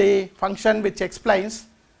is the function which explains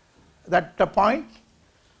that point.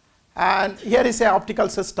 And here is an optical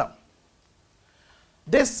system.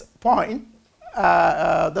 This point,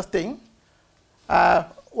 this thing,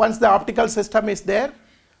 once the optical system is there,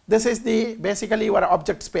 this is the basically your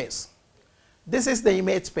object space. This is the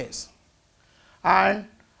image space. And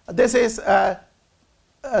this is in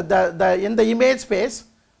the image space,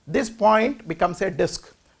 this point becomes a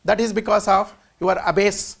disk. That is because of your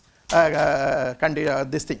abase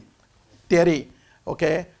this thing, theory.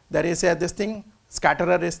 Okay, there is this thing.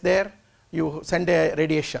 Scatterer is there, you send a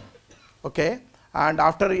radiation, okay, and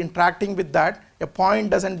after interacting with that, a point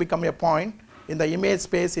doesn't become a point. In the image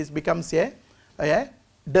space, it becomes a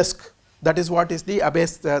disk. That is what is the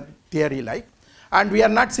abase theory like. And we are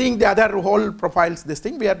not seeing the other whole profiles, this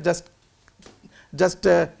thing, we are just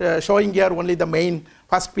showing here only the main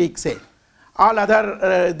first peak, say. all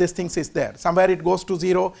other these things is there. Somewhere it goes to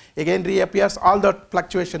 0, again reappears, all the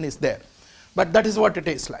fluctuation is there. But that is what it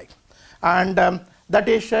is like. And that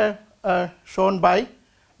is shown by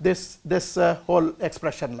this whole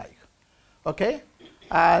expression like. Okay?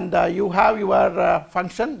 And you have your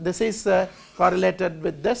function. This is correlated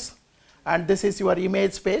with this. And this is your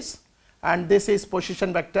image space. And this is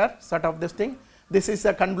position vector, sort of this thing. This is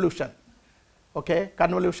a convolution. Okay?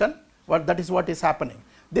 Convolution. Well, that is what is happening.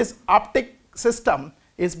 This optic system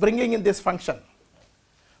is bringing in this function.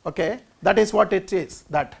 Okay? That is what it is.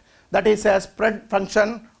 That is a spread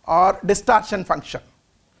function or distortion function.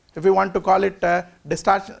 If we want to call it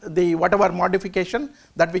distortion, the whatever modification,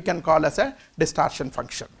 that we can call as a distortion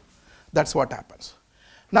function. That's what happens.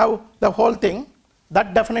 Now the whole thing,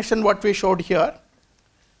 that definition what we showed here,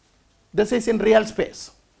 this is in real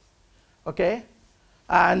space. Okay?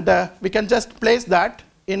 And we can just place that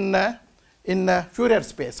in Fourier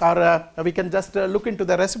space, or we can just look into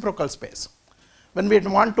the reciprocal space. When we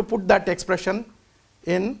want to put that expression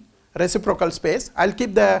in reciprocal space, I'll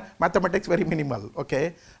keep the mathematics very minimal,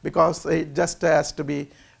 okay, because it just has to be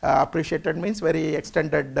appreciated, means very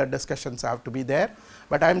extended discussions have to be there.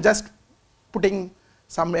 But I'm just putting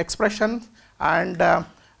some expression and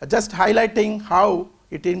just highlighting how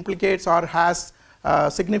it implicates or has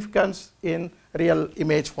significance in real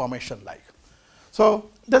image formation like. So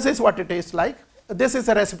this is what it is like. This is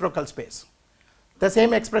a reciprocal space. The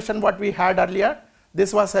same expression what we had earlier,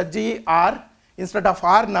 this was a G R. Instead of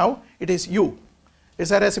R now, it is U.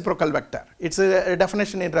 It's a reciprocal vector. It's a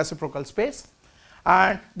definition in reciprocal space.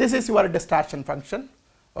 And this is your distortion function.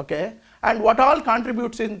 Okay? And what all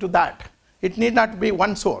contributes into that? It need not be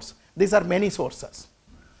one source. These are many sources.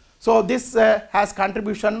 So this has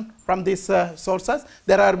contribution from these sources.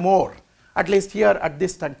 There are more. At least here at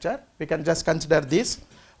this structure, we can just consider this.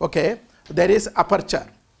 Okay? There is aperture.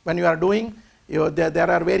 When you are doing, there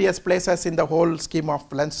are various places in the whole scheme of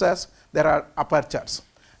lenses. There are apertures.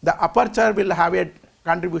 The aperture will have a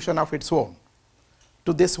contribution of its own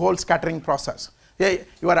to this whole scattering process.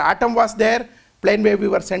 Your atom was there, plane wave we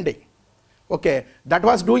were sending. Okay, that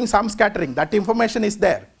was doing some scattering. That information is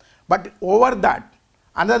there. But over that,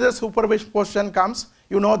 another superposition comes.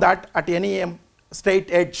 You know that at any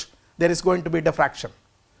straight edge, there is going to be diffraction.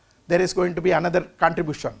 There is going to be another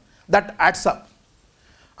contribution. That adds up.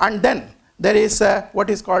 And then there is what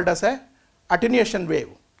is called as a attenuation wave.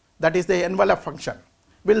 That is the envelope function.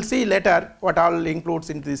 We'll see later what all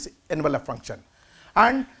includes in this envelope function.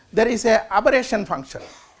 And there is a aberration function,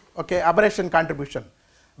 okay, aberration contribution.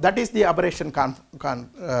 That is the aberration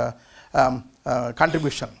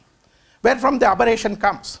contribution. Where from the aberration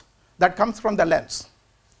comes? That comes from the lens.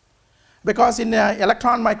 Because in an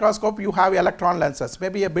electron microscope, you have electron lenses.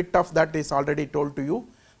 Maybe a bit of that is already told to you.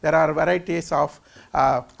 There are varieties of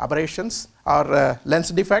aberrations or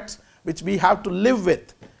lens defects which we have to live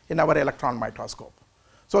with in our electron microscope.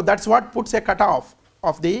 So that's what puts a cutoff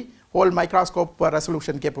of the whole microscope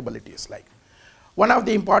resolution capabilities like. One of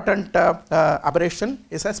the important aberration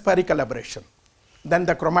is a spherical aberration, then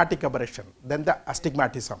the chromatic aberration, then the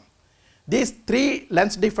astigmatism. These three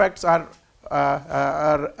lens defects are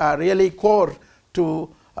really core to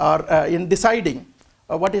in deciding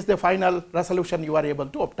what is the final resolution you are able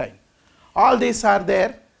to obtain. All these are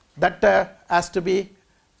there. That has to be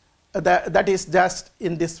that is just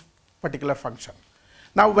in this particular function.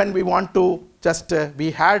 Now when we want to just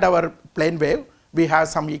we had our plane wave, we have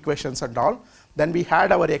some equations and all, then we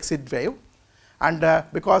had our exit wave, and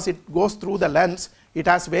because it goes through the lens, it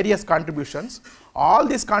has various contributions. All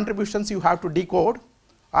these contributions you have to decode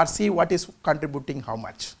or see what is contributing how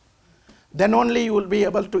much. Then only you will be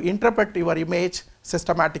able to interpret your image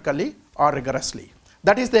systematically or rigorously.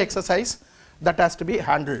 That is the exercise that has to be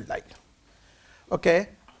handled like. Okay.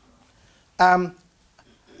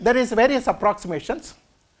 There is various approximations.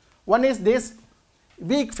 One is this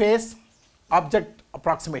weak phase object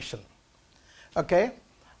approximation. Okay.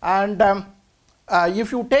 And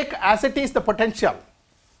if you take as it is the potential,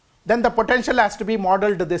 then the potential has to be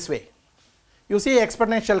modeled this way. You see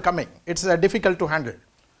exponential coming. It's difficult to handle.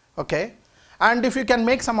 Okay. And if you can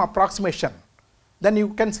make some approximation, then you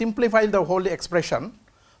can simplify the whole expression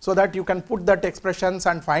so that you can put that expressions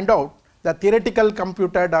and find out the theoretical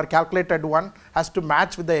computed or calculated one has to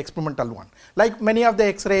match with the experimental one. Like many of the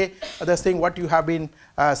X-ray, this thing what you have been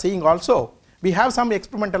seeing also, we have some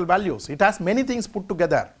experimental values. It has many things put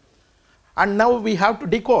together. And now we have to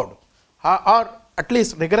decode or at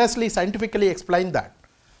least rigorously scientifically explain that.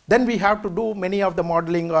 Then we have to do many of the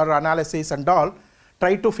modeling or analysis and all,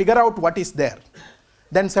 try to figure out what is there.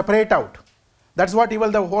 Then separate out. That's what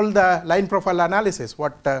even the whole the line profile analysis,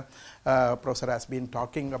 what Professor has been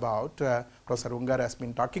talking about, Professor Ungar has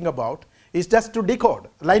been talking about, is just to decode.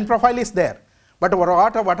 Line profile is there, but what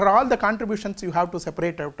are all the contributions you have to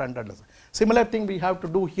separate out and understand. Similar thing we have to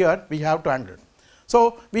do here, we have to handle.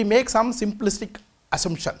 So we make some simplistic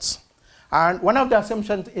assumptions, and one of the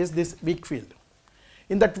assumptions is this weak field.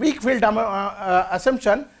 In that weak field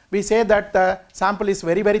assumption, we say that the sample is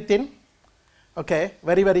very, very thin, okay,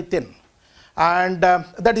 very, very thin. And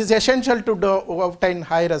that is essential to obtain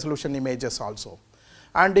high resolution images also.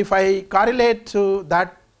 And if I correlate to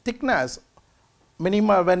that thickness,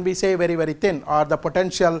 minimum when we say very, very thin, or the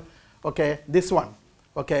potential, okay, this one,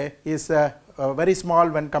 okay, is very small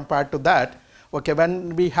when compared to that. Okay,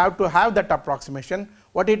 when we have to have that approximation,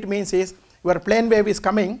 what it means is your plane wave is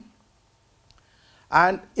coming,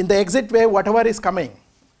 and in the exit wave, whatever is coming,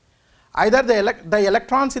 either the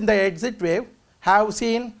electrons in the exit wave have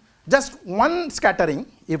seen just one scattering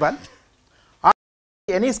event or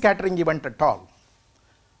any scattering event at all.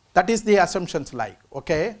 That is the assumptions like,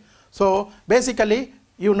 okay. So basically,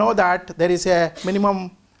 you know that there is a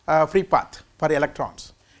minimum free path for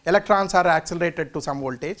electrons. Electrons are accelerated to some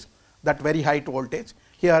voltage, that very high voltage.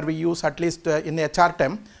 Here we use at least in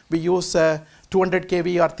HRTEM, we use 200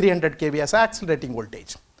 kV or 300 kV as accelerating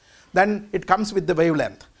voltage. Then it comes with the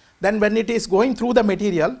wavelength. Then when it is going through the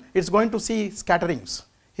material, it's going to see scatterings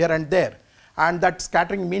here and there, and that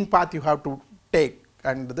scattering mean path you have to take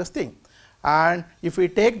and this thing. And if we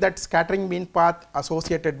take that scattering mean path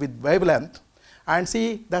associated with wavelength and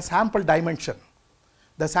see the sample dimension,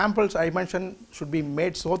 the sample dimension should be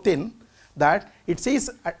made so thin that it sees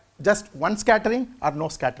just one scattering or no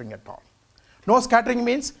scattering at all. No scattering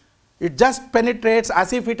means it just penetrates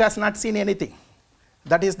as if it has not seen anything.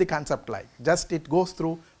 That is the concept like, just it goes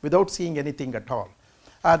through without seeing anything at all.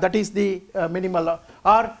 That is the minimal,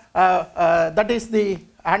 or that is the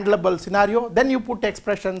handleable scenario. Then you put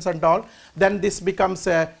expressions and all, then this becomes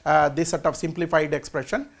this sort of simplified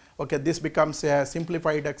expression. Okay, this becomes a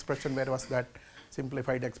simplified expression. Where was that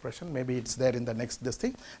simplified expression? Maybe it's there in the next this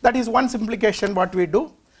thing. That is one simplification what we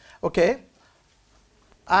do. Okay,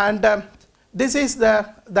 and this is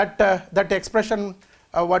that expression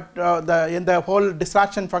in the whole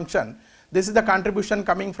distraction function. This is the contribution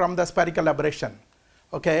coming from the spherical aberration.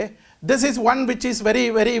 Okay, this is one which is very,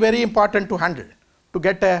 very, very important to handle to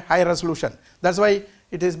get a high resolution. That's why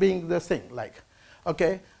it is being this thing like.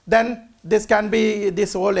 Okay, then this can be,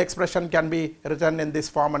 this whole expression can be written in this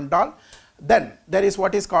form and all. Then there is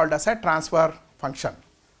what is called as a transfer function.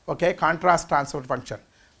 Okay, contrast transfer function.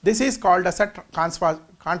 This is called as a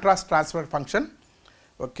contrast transfer function.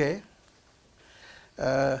 Okay,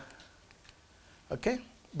 okay,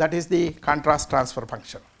 that is the contrast transfer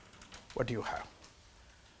function what you have.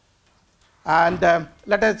 And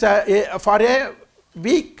let us for a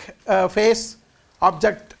weak phase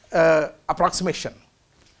object approximation,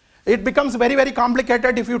 it becomes very, very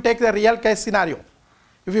complicated if you take the real case scenario.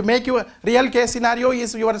 If you make your real case scenario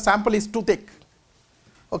is your sample is too thick,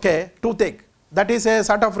 okay, too thick. That is a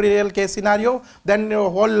sort of real case scenario. Then your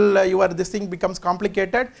whole your this thing becomes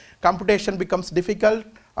complicated, computation becomes difficult,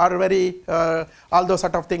 or very all those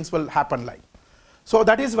sort of things will happen like. So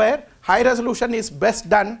that is where high resolution is best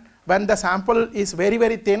done when the sample is very,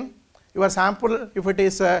 very thin. Your sample, if it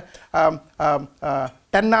is 10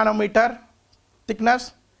 nanometer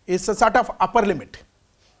thickness, is a sort of upper limit.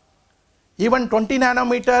 Even 20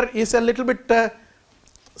 nanometer is a little bit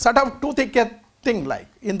sort of too thick a thing like.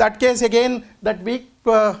 In that case again, that weak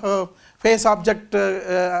phase object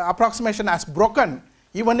approximation has broken,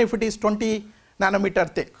 even if it is 20 nanometer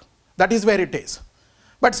thick. That is where it is.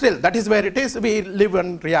 But still, that is where it is. We live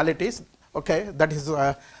in realities. Okay, that is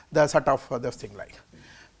the sort of this thing like.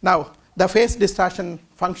 Now, the phase distortion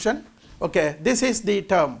function. Okay, this is the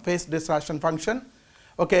term phase distortion function.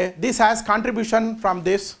 Okay, this has contribution from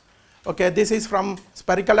this. Okay, this is from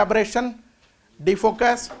spherical aberration,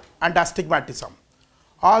 defocus, and astigmatism.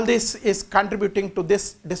 All this is contributing to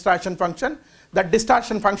this distortion function. That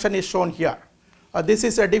distortion function is shown here. This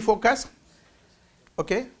is a defocus.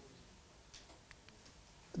 Okay,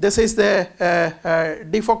 this is the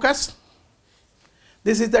defocus.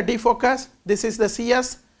 This is the defocus. This is the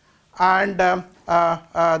CS, and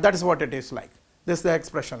that is what it is like. This is the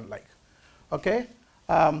expression like. Okay,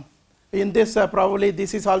 in this probably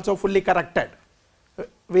this is also fully corrected.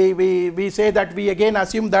 We say that we again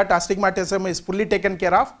assume that astigmatism is fully taken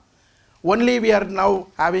care of. Only we are now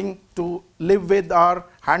having to live with or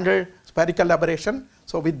handle spherical aberration.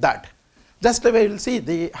 So with that, just we will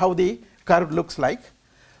see how the curve looks like.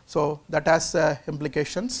 So that has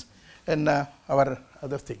implications in our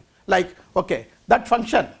other thing. Like, okay, that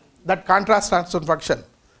function, that contrast transfer function,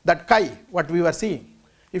 that chi, what we were seeing,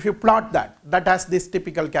 if you plot that, that has these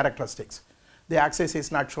typical characteristics. The axis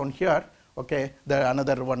is not shown here. Okay, the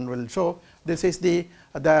another one will show. This is the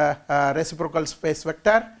reciprocal space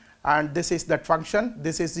vector, and this is that function.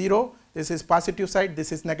 This is 0. This is positive side.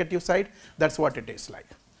 This is negative side. That's what it is like.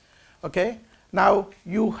 Okay. Now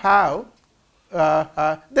you have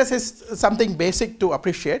this is something basic to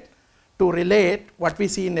appreciate, to relate what we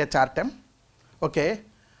see in HRTEM. Okay,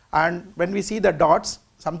 and when we see the dots,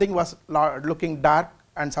 something was looking dark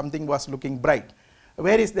and something was looking bright.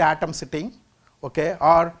 Where is the atom sitting? Okay,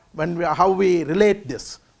 or how we relate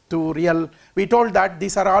this to real, we told that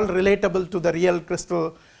these are all relatable to the real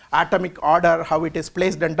crystal atomic order, how it is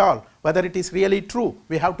placed and all. Whether it is really true,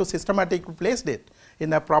 we have to systematically place it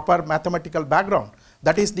in a proper mathematical background.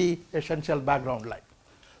 That is the essential background like.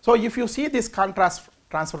 So if you see this contrast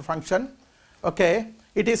transfer function, okay,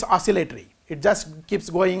 it is oscillatory. It just keeps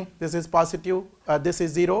going. This is positive, this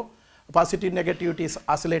is 0, positive, negative, it is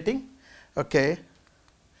oscillating. Okay.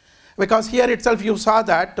 Because here itself you saw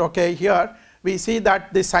that, okay, here we see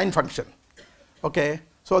that the sine function. Okay,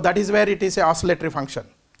 so that is where it is a oscillatory function.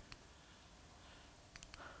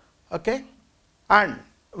 Okay, and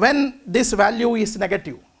when this value is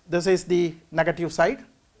negative, this is the negative side.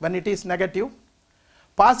 When it is negative,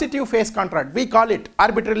 positive phase contrast, we call it,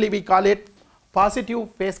 arbitrarily we call it positive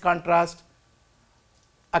phase contrast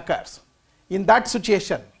occurs. In that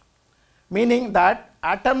situation, meaning that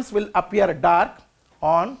atoms will appear dark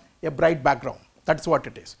on a bright background. That's what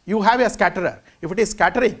it is. You have a scatterer. If it is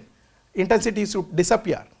scattering, intensity should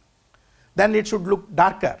disappear. Then it should look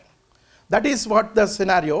darker. That is what the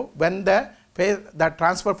scenario when the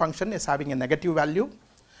transfer function is having a negative value,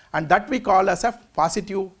 and that we call as a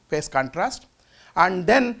positive phase contrast. And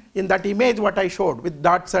then in that image what I showed with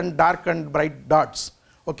dots and dark and bright dots,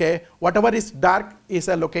 okay, whatever is dark is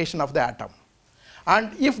a location of the atom.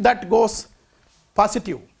 And if that goes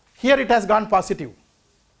positive, here it has gone positive.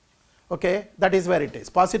 Okay, that is where it is.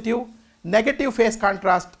 Positive, negative phase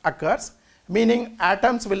contrast occurs, meaning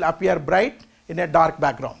atoms will appear bright in a dark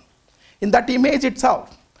background. In that image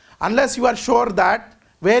itself, unless you are sure that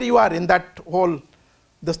where you are in that whole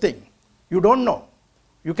this thing, you don't know.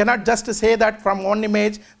 You cannot just say that from one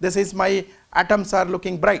image, this is my atoms are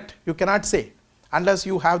looking bright. You cannot say unless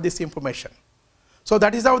you have this information. So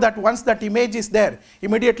that is how that once that image is there,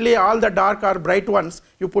 immediately all the dark or bright ones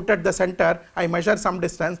you put at the center, I measure some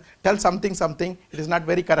distance, tell something, it is not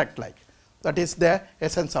very correct like. That is the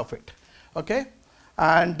essence of it. Okay,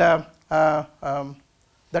 and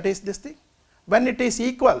that is this thing. When it is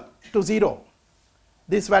equal to 0,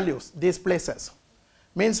 these values, these places,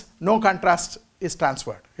 means no contrast is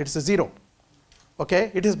transferred. It is a 0.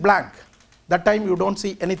 Okay, it is blank. That time you don't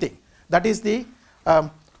see anything. That is the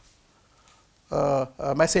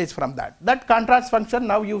message from that. That contrast function,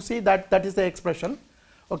 now you see that that is the expression.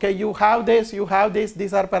 Okay, you have this,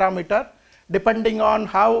 these are parameter. Depending on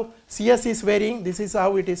how CS is varying, this is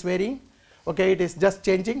how it is varying. Okay, it is just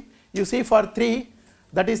changing. You see for 3,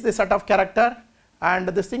 that is the set of character, and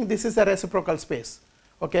this thing, this is a reciprocal space.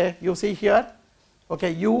 Okay, you see here,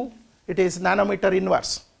 okay, U, it is nanometer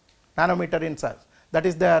inverse, that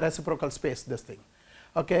is the reciprocal space, this thing.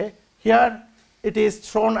 Okay, here it is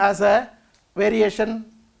shown as a variation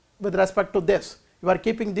with respect to this. You are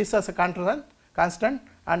keeping this as a constant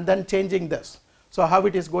and then changing this. So how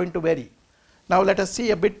it is going to vary. Now let us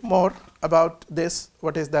see a bit more about this,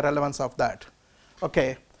 what is the relevance of that.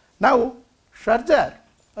 Okay, now Scherzer,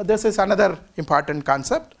 this is another important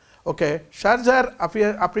concept. Okay, Scherzer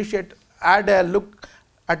had a look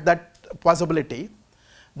at that possibility.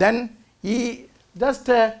 Then he just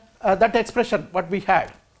that expression what we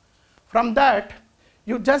had. From that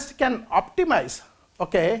you just can optimize,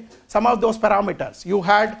 okay, some of those parameters. You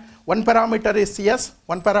had one parameter is CS,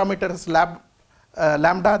 one parameter is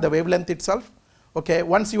lambda, the wavelength itself. Okay,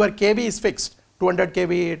 once your kV is fixed, 200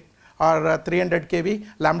 kV or 300 kV,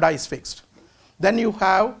 lambda is fixed. Then you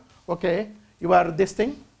have, okay, this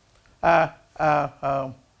thing,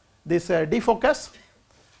 this defocus,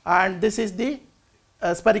 and this is the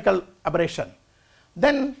spherical aberration.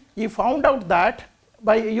 Then he found out that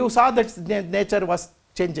you saw that nature was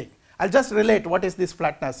changing. I'll just relate what is this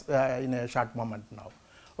flatness in a short moment now.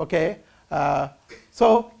 Okay,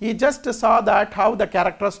 so he just saw that how the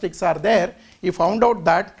characteristics are there. He found out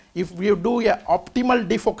that if you do a optimal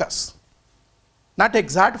defocus, not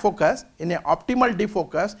exact focus, in an optimal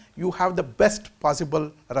defocus, you have the best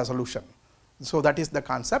possible resolution. So that is the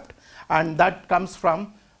concept, and that comes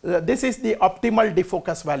from this is the optimal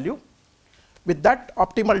defocus value. With that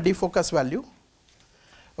optimal defocus value,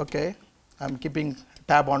 okay, I'm keeping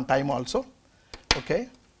tab on time also. Okay,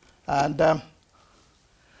 And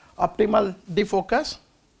optimal defocus.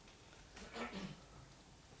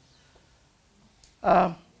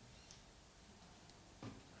 All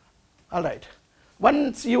right.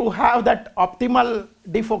 Once you have that optimal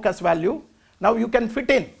defocus value, now you can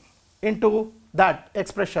fit into that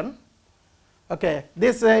expression. Okay,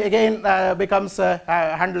 this again becomes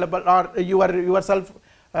handleable, or you are yourself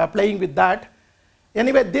playing with that.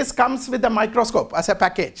 Anyway, this comes with the microscope as a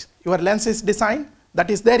package. Your lens is designed, that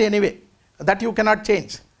is there anyway, that you cannot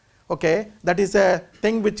change. Okay, that is a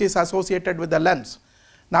thing which is associated with the lens.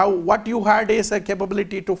 Now what you had is a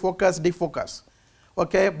capability to focus, defocus.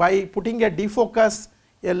 Okay, by putting a defocus,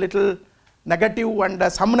 a little negative and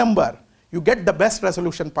some number, you get the best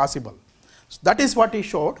resolution possible. So that is what he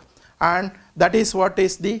showed, and that is what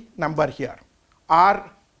is the number here, R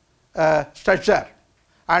structure,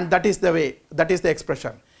 and that is the way, that is the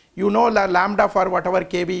expression. You know the lambda for whatever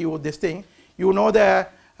kb you this thing, you know the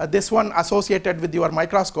this one associated with your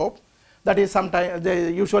microscope, that is sometimes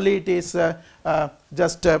usually it is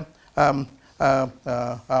just 1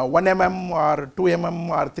 mm or 2 mm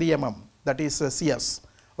or 3 mm, that is CS.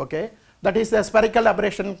 Okay, that is the spherical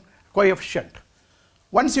aberration coefficient.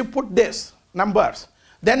 Once you put this numbers,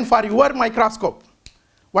 then for your microscope,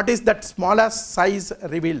 what is that smallest size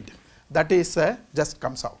revealed, that is just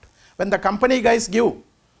comes out. When the company guys give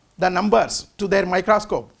the numbers to their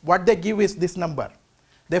microscope, what they give is this number.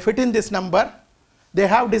 They fit in this number. They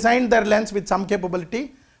have designed their lens with some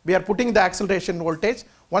capability. We are putting the acceleration voltage.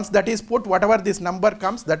 Once that is put, whatever this number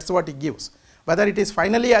comes, that's what it gives. Whether it is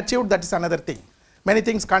finally achieved, that is another thing. Many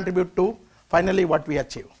things contribute to finally what we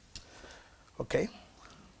achieve. Okay.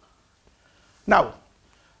 Now,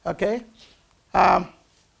 okay,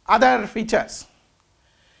 other features.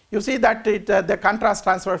 You see that the contrast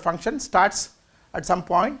transfer function starts at some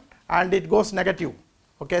point and it goes negative.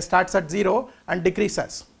 Okay, starts at 0 and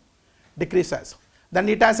decreases. Then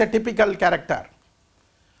it has a typical character.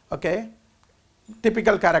 Okay,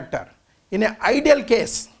 typical character. In an ideal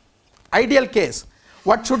case,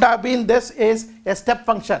 what should have been this is a step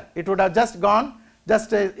function. It would have just gone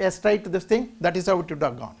just a straight to this thing. That is how it would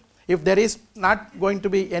have gone. If there is not going to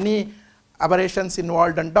be any aberrations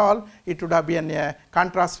involved and all, it would have been a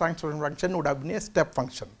contrast transfer function, would have been a step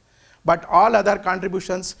function. But all other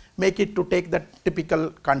contributions make it to take the typical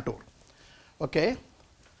contour. Okay,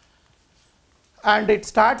 and it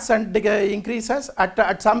starts and increases.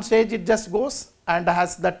 At some stage it just goes and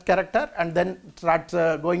has that character, and then starts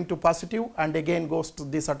going to positive and again goes to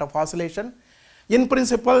this sort of oscillation. In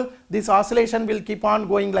principle, this oscillation will keep on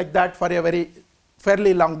going like that for a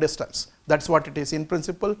fairly long distance. That's what it is in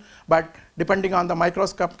principle, but depending on the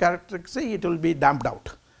microscope characteristics, it will be damped out.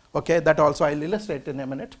 Okay, that also I will illustrate in a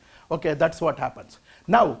minute. Okay, that's what happens.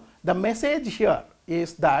 Now, the message here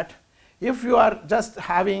is that if you are just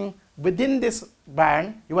having within this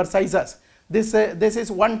band your sizes, this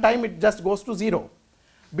is one time it just goes to 0.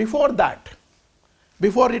 Before that,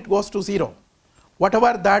 before it goes to 0,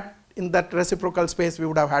 whatever that in that reciprocal space we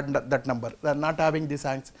would have had that number. They are not having this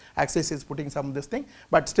axis is putting some this thing,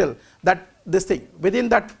 but still that this thing within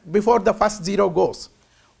that, before the first 0 goes,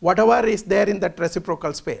 whatever is there in that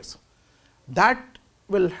reciprocal space, that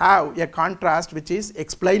will have a contrast which is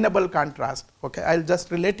explainable contrast. Okay, I'll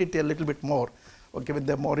just relate it a little bit more. Okay, with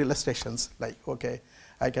the more illustrations, like, okay,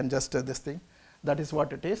 I can just this thing, that is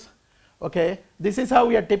what it is. Okay, this is how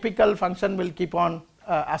a typical function will keep on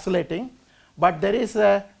oscillating, but there is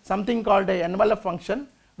something called a envelope function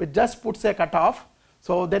which just puts a cutoff.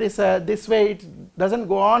 So there is this way it doesn't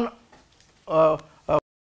go on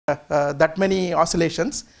that many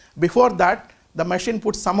oscillations. Before that, the machine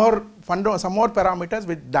puts some more parameters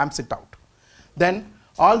which damps it out. Then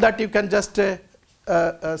all that you can just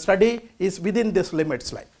study is within this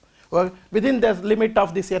limits, like within the limit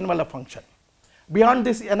of this envelope function. Beyond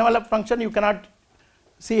this envelope function, you cannot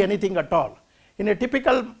see anything at all. In a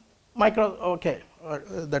typical micro, okay,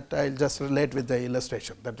 that I'll just relate with the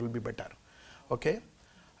illustration. That will be better. Okay.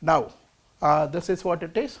 Now, this is what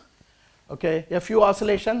it is. Okay, a few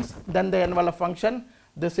oscillations, then the envelope function.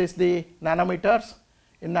 This is the nanometers,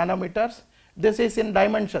 in nanometers. This is in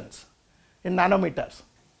dimensions, in nanometers.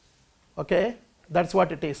 Okay, that's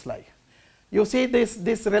what it is like. You see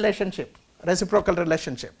this relationship, reciprocal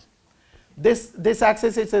relationship. This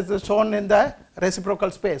axis is shown in the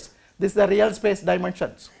reciprocal space. This is the real space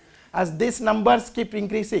dimensions. As these numbers keep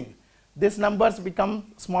increasing, these numbers become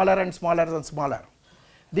smaller and smaller and smaller.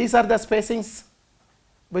 These are the spacings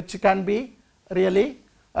which can be really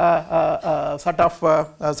sort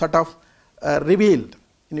of revealed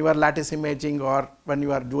in your lattice imaging, or when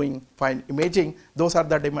you are doing fine imaging. Those are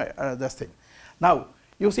the this thing. Now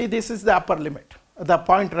you see this is the upper limit. the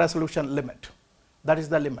point resolution limit. That is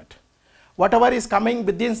the limit. Whatever is coming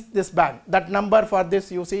within this band, that number for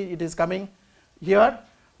this, you see it is coming here,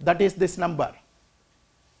 that is this number.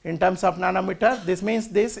 In terms of nanometer, this means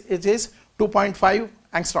this it is 2.5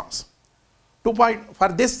 angstroms. For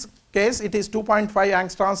this case, it is 2.5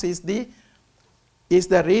 angstroms is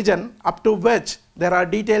the region up to which there are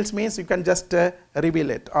details, means you can just reveal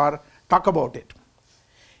it or talk about it.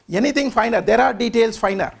 Anything finer, there are details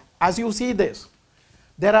finer. As you see this,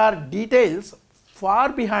 there are details far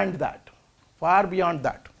behind that, far beyond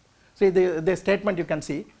that. See the statement you can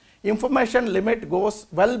see, information limit goes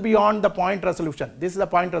well beyond the point resolution. This is the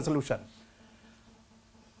point resolution.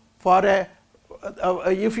 For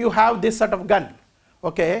if you have this sort of gun,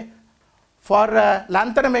 okay, for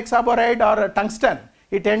lanthanum hexaboride or tungsten,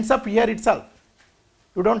 it ends up here itself.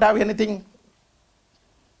 You don't have anything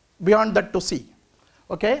beyond that to see,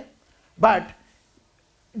 okay. But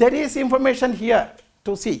there is information here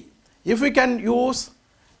to see. If we can use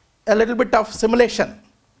a little bit of simulation,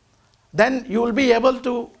 then you will be able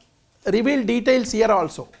to reveal details here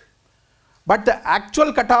also. But the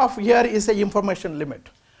actual cutoff here is a information limit.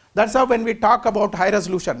 That's how when we talk about high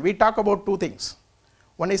resolution, we talk about two things.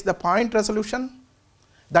 One is the point resolution,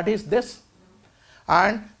 that is this,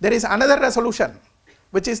 and there is another resolution,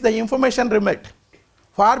 which is the information limit.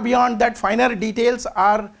 Far beyond that, finer details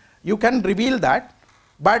are, you can reveal that,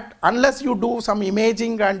 but unless you do some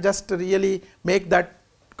imaging and just really make that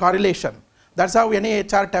correlation. That's how any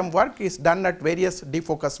HRTEM work is done at various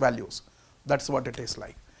defocus values. That's what it is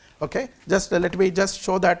like. Okay, just let me just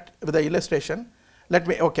show that with the illustration.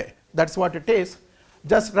 Okay, that's what it is.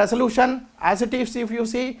 Just resolution as it is, if you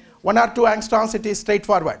see 1 or 2 angstroms, it is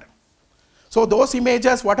straightforward. So those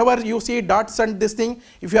images, whatever you see dots and this thing,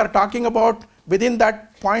 if you are talking about within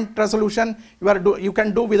that point resolution, you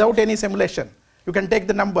can do without any simulation. You can take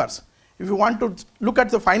the numbers. If you want to look at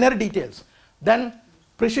the finer details, then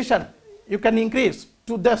precision you can increase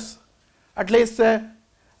to this, at least 2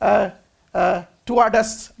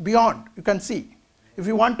 orders beyond, you can see. If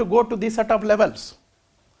you want to go to this set of levels,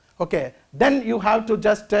 okay, then you have to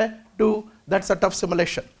just do that sort of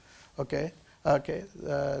simulation. Okay, okay.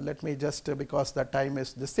 Let me just, because the time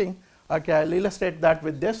is this thing. Okay, I'll illustrate that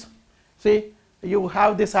with this. See, you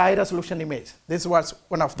have this high resolution image. This was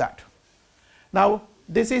one of that. Now,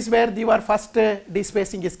 this is where your first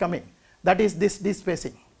despacing is coming. That is this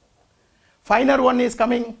despacing. Finer one is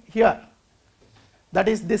coming here. That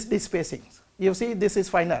is this despacing. You see, this is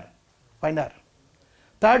finer, finer.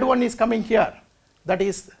 Third one is coming here. That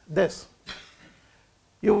is this.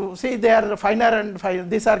 You see, they are finer and finer.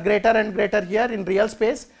 These are greater and greater here in real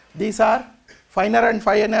space. These are finer and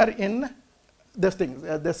finer in this thing,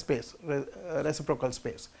 this space, reciprocal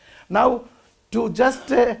space. Now, to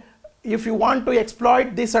just if you want to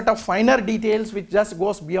exploit this sort of finer details which just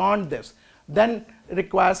goes beyond this, then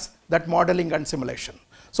requires that modeling and simulation.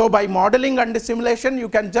 So by modeling and simulation, you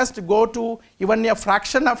can just go to even a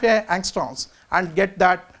fraction of a angstroms and get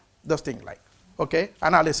that this thing like, okay,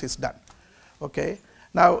 analysis done. Okay.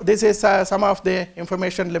 Now this is some of the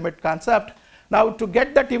information limit concept. Now to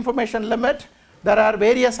get that information limit, there are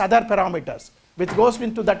various other parameters which goes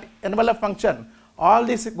into that envelope function. All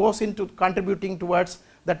this goes into contributing towards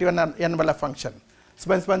that envelope function.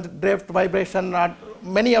 Spin drift, vibration,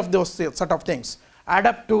 many of those sort of things add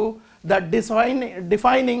up to the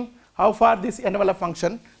defining how far this envelope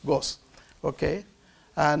function goes. Okay,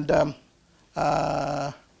 and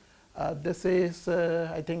this is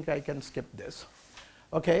I think I can skip this.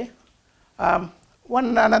 Okay,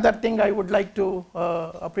 one another thing I would like to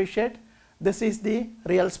appreciate. This is the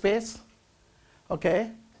real space.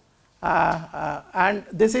 Okay, and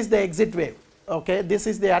this is the exit wave. Okay, this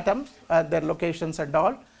is the atoms, their locations and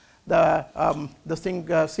all. This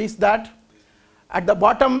thing sees that. At the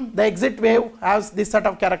bottom, the exit wave has this set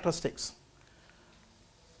of characteristics.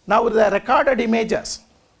 Now the recorded images,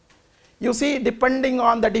 you see, depending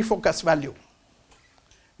on the defocus value,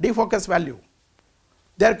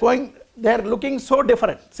 they're looking so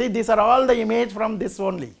different. See, these are all the image from this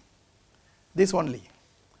only.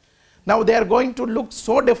 Now they are going to look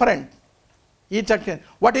so different.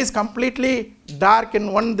 What is completely dark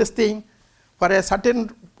in one this thing, for a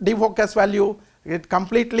certain defocus value, it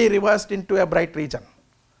completely reversed into a bright region.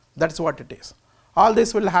 That's what it is. All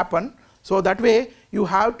this will happen. So that way you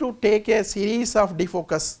have to take a series of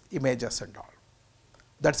defocus images and all.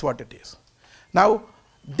 That's what it is. Now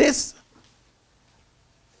this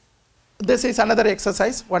is another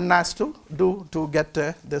exercise one has to do to get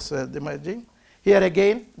this imaging. Here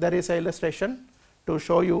again there is an illustration to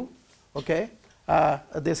show you. Okay,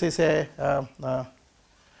 this is a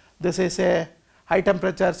high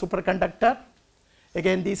temperature superconductor.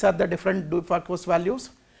 Again, these are the different focus values.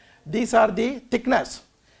 These are the thickness.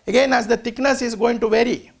 Again, as the thickness is going to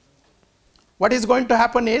vary, what is going to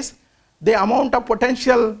happen is the amount of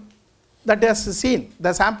potential that is seen,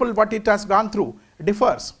 the sample what it has gone through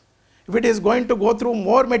differs. If it is going to go through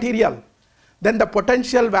more material, then the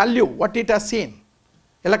potential value what it has seen,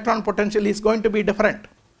 electron potential, is going to be different.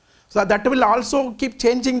 So that will also keep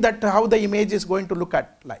changing that how the image is going to look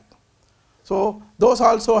at like. So those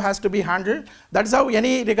also has to be handled. That's how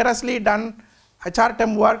any rigorously done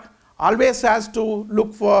HRTEM work always has to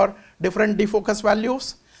look for different defocus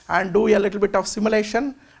values and do a little bit of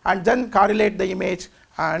simulation and then correlate the image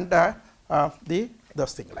and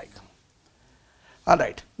those thing like. All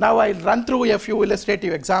right, now I'll run through a few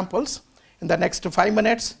illustrative examples in the next 5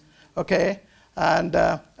 minutes. Okay, and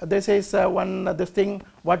this is this thing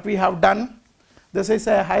what we have done. This is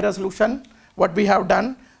a high resolution what we have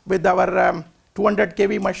done with our 200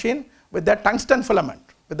 kV machine with the tungsten filament.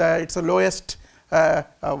 With it's the lowest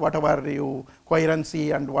whatever you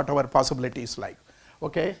coherency and whatever possibilities like.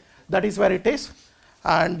 Okay, that is where it is.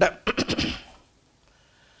 And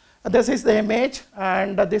this is the image,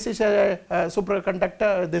 and this is a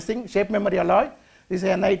superconductor, this thing, shape memory alloy. This is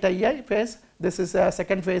a NITI phase. This is a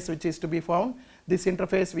second phase which is to be found. This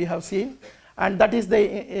interface we have seen, and that is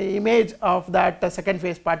the image of that second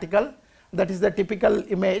phase particle. That is the typical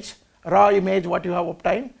image, raw image what you have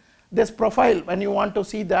obtained. This profile, when you want to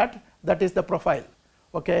see that, that is the profile.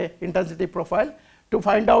 Okay, intensity profile. To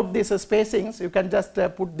find out these spacings, you can just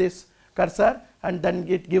put this cursor and then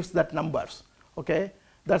it gives that numbers. Okay,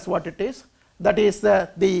 that's what it is. That is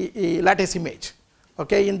the lattice image.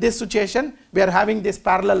 Okay, in this situation, we are having these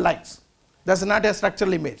parallel lines. That's not a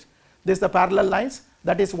structural image. This is the parallel lines.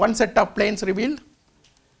 That is one set of planes revealed.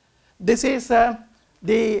 This is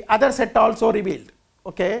the other set also revealed.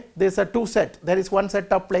 Okay, there is a two set. There is one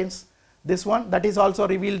set of planes. This one that is also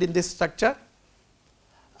revealed in this structure.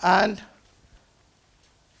 And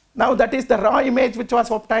now that is the raw image which was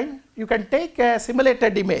obtained. You can take a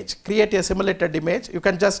simulated image, create a simulated image. You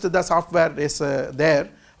can just, the software is there.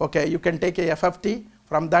 Okay, you can take a FFT.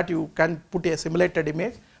 From that you can put a simulated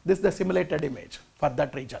image. This is the simulated image for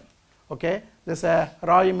that region. Okay, this is a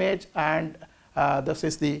raw image, and this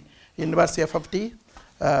is the inverse FFT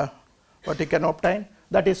what you can obtain.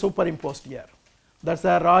 That is superimposed here. That's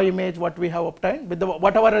the raw image what we have obtained with the,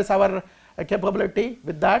 whatever is our capability.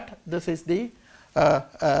 With that, this is the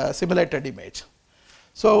simulated image.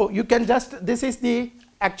 So you can just, this is the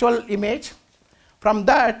actual image. From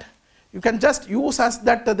that you can just use as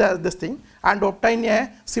that this thing and obtain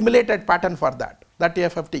a simulated pattern for that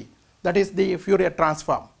FFT. That is the Fourier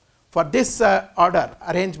transform. For this order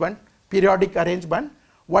arrangement, periodic arrangement,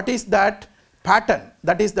 what is that pattern?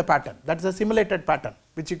 That is the pattern. That is a simulated pattern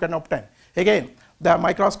which you can obtain. Again, the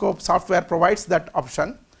microscope software provides that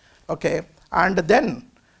option. Okay, and then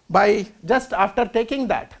by just after taking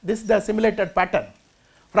that, this is the simulated pattern.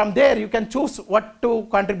 From there you can choose what to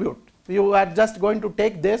contribute. You are just going to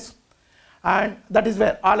take this, and that is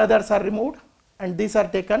where all others are removed and these are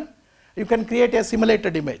taken. You can create a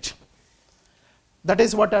simulated image. That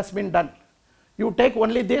is what has been done. You take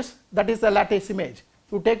only this, that is the lattice image.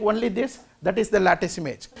 You take only this, that is the lattice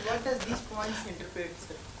image. What does these points interpret,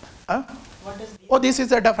 sir? What does Oh, this is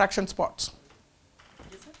the diffraction spots.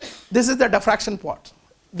 This is the diffraction pot.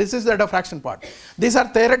 This is the diffraction pot. These are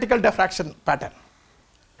theoretical diffraction pattern.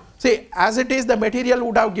 See, as it is, the material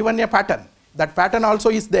would have given a pattern. That pattern also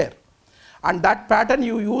is there. And that pattern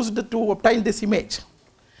you used to obtain this image.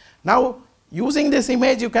 Now, using this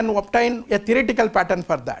image, you can obtain a theoretical pattern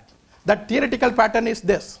for that. That theoretical pattern is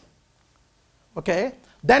this. Okay.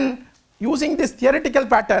 Then, using this theoretical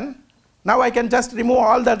pattern, now I can just remove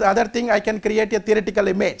all the other thing. I can create a theoretical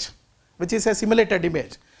image, which is a simulated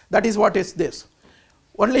image. That is what is this.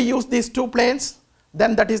 Only use these two planes,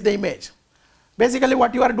 then that is the image. Basically,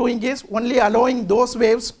 what you are doing is only allowing those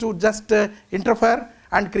waves to just interfere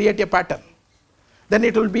and create a pattern. Then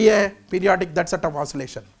it will be a periodic that sort of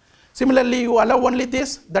oscillation. Similarly, you allow only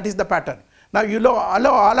this, that is the pattern. Now you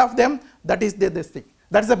allow all of them, that is this thing.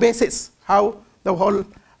 That's the basis how the whole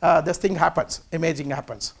this thing happens, imaging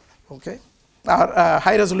happens. Okay, or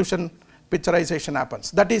high resolution picturization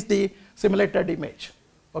happens. That is the simulated image.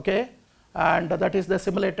 Okay, and that is the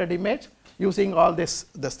simulated image using all this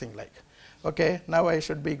thing like. Okay, now I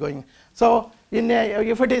should be going. So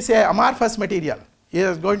if it is a amorphous material, here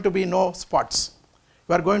is going to be no spots.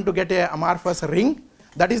 You are going to get a amorphous ring.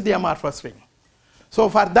 That is the amorphous ring. So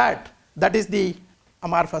for that is the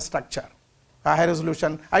amorphous structure, high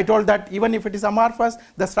resolution. I told that even if it is amorphous,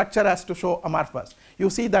 the structure has to show amorphous. You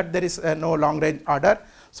see that there is no long range order.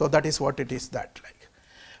 So that is what it is that like.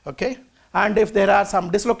 Okay, And if there are some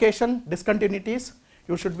dislocation, discontinuities,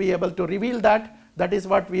 you should be able to reveal that. That is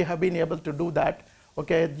what we have been able to do that.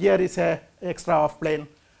 Okay, here is a extra off plane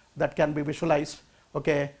that can be visualized.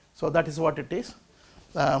 Okay, so that is what it is.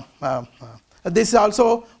 This is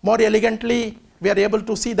also more elegantly, we are able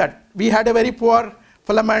to see that we had a very poor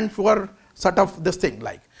filament, poor sort of this thing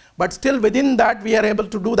like, but still within that we are able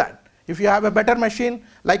to do that. If you have a better machine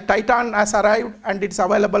like Titan has arrived and it's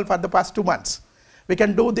available for the past 2 months, we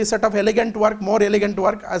can do this sort of elegant work, more elegant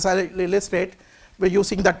work as I illustrate by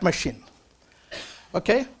using that machine.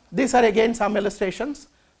 Okay, these are again some illustrations.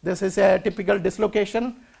 This is a typical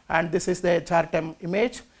dislocation and this is the HRTEM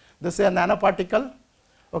image. This is a nanoparticle.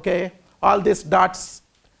 Okay, all these dots,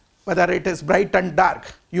 whether it is bright and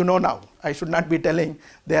dark, you know now. I should not be telling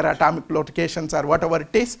their atomic locations or whatever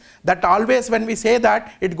it is. That always when we say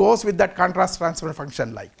that, it goes with that contrast transfer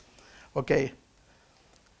function like. Okay.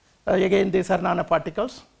 Again, these are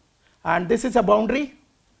nanoparticles. And this is a boundary.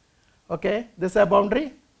 Okay, this is a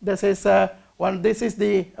boundary. This is this is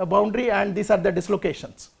the boundary and these are the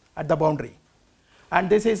dislocations at the boundary. And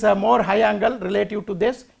this is a more high angle relative to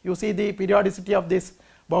this. You see the periodicity of this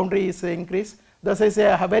boundary is increased. This is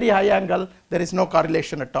a very high angle. There is no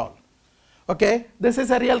correlation at all. Okay, this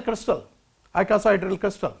is a real crystal, icosahedral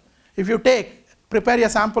crystal. If you prepare a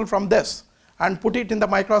sample from this and put it in the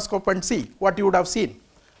microscope and see what you would have seen.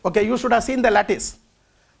 Okay, you should have seen the lattice,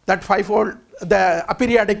 that fivefold, the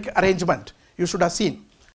aperiodic arrangement. You should have seen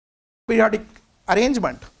periodic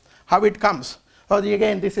arrangement, how it comes.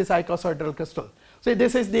 Again, this is icosahedral crystal. See,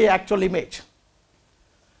 this is the actual image.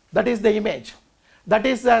 That is the image. That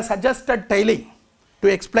is the suggested tiling. To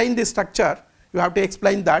explain this structure, you have to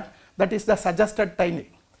explain that. That is the suggested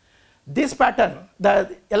tiling. This pattern,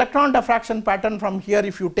 the electron diffraction pattern from here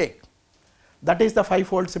if you take, that is the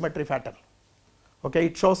fivefold symmetry pattern. Okay,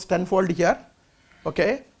 it shows tenfold here.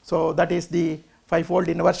 Okay, so that is the fivefold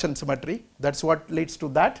inversion symmetry. That's what leads to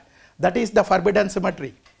that. That is the forbidden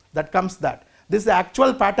symmetry. That comes that. This is the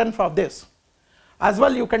actual pattern for this. As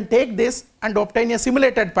well, you can take this and obtain a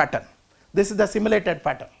simulated pattern. This is the simulated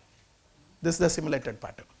pattern. This is the simulated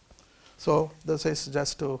pattern. So this is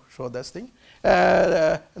just to show this thing.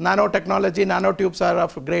 Nanotechnology, nanotubes are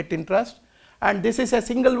of great interest. And this is a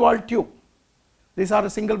single wall tube. These are a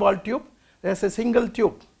single wall tube. There is a single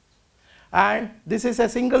tube. And this is a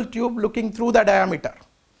single tube looking through the diameter.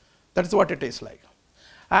 That is what it is like.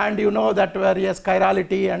 And you know that various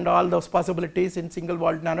chirality and all those possibilities in single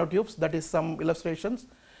walled nanotubes. That is some illustrations.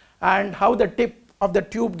 And how the tip of the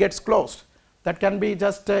tube gets closed. That can be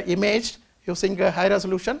just imaged using a high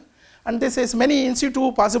resolution. And this is many in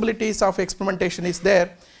situ possibilities of experimentation is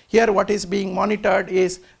there. Here what is being monitored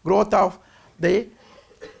is growth of the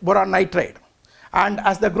boron nitride. And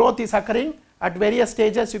as the growth is occurring at various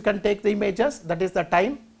stages, you can take the images. That is the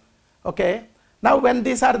time. Okay. Now when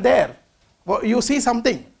these are there, you see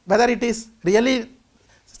something, whether it is really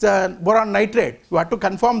boron nitride, you have to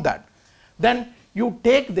confirm that. Then you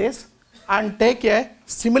take this and take a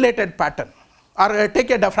simulated pattern or take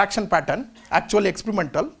a diffraction pattern, actually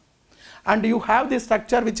experimental, and you have this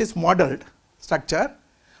structure which is modeled structure.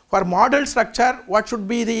 For modeled structure, what should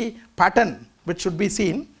be the pattern which should be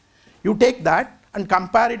seen? You take that and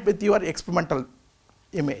compare it with your experimental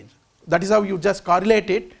image. That is how you just correlate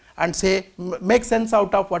it and say, make sense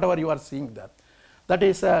out of whatever you are seeing there. That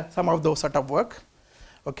is some of those sort of work.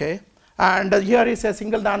 Okay. And here is a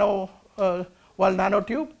single nano wall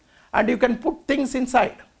nanotube, and you can put things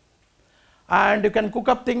inside. And you can cook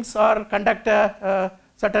up things or conduct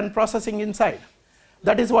certain processing inside.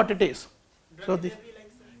 That is what it is. So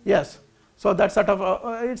yes. So that sort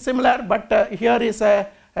of it's similar, but here is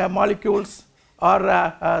molecules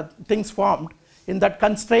or things formed in that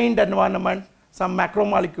constrained environment. Some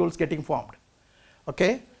macromolecules getting formed.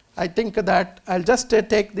 Okay, I think that I'll just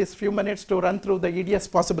take this few minutes to run through the EDS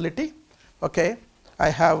possibility. Okay, I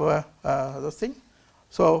have this thing.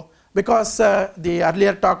 So because the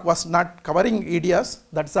earlier talk was not covering EDS,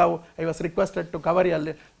 that's how I was requested to cover a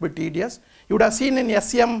little bit EDS. You would have seen in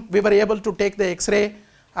SEM we were able to take the X-ray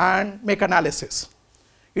and make analysis,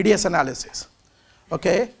 EDS analysis.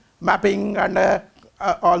 Okay, mapping and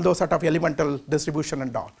all those sort of elemental distribution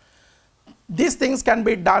and all. These things can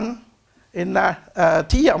be done in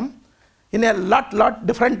TM in a lot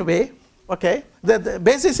different way. Okay, the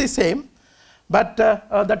basis is same, but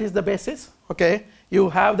that is the basis. Okay, you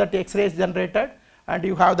have that X-rays generated and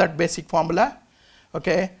you have that basic formula.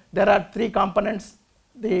 Okay, there are three components,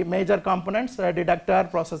 the major components, detector,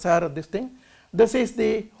 processor, this thing. This is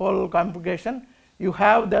the whole configuration. You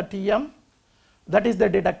have the TM, that is the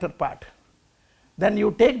detector part. Then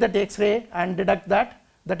you take that X-ray and deduct that.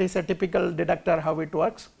 That is a typical detector, how it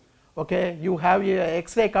works. Okay, you have a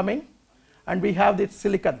X-ray coming, and we have this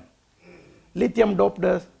silicon, lithium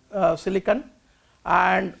doped silicon,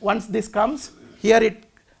 and once this comes here,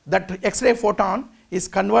 that X-ray photon is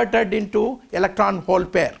converted into electron hole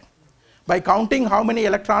pair. By counting how many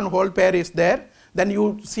electron hole pair is there, then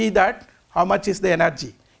you see that how much is the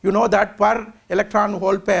energy. You know that per electron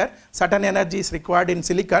hole pair certain energy is required in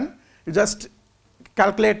silicon. You just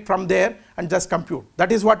calculate from there and just compute.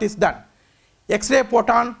 That is what is done. X-ray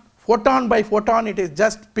photon, photon by photon, it is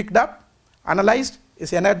just picked up, analyzed,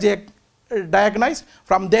 is energy diagnosed.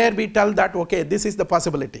 From there we tell that okay, this is the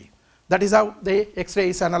possibility. That is how the X-ray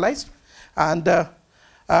is analyzed, and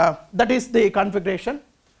that is the configuration.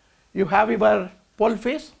 You have your pole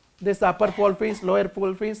phase. This is the upper pole phase, lower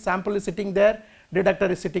pole phase. Sample is sitting there,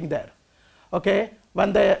 detector is sitting there. Okay,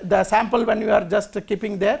 when the sample, when you are just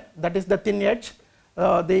keeping there, that is the thin edge.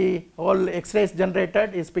 The whole X-rays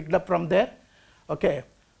generated is picked up from there. Okay,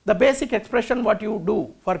 the basic expression what you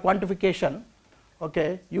do for quantification.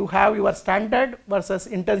 Okay, you have your standard versus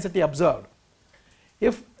intensity observed.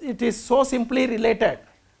 If it is so simply related,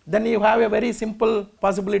 then you have a very simple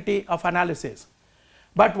possibility of analysis.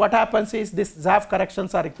 But what happens is this ZAF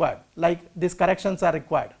corrections are required, like these corrections are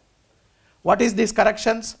required. What is these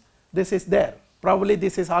corrections? This is there. Probably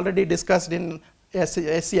this is already discussed in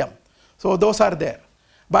SEM. So those are there.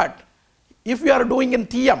 But if you are doing in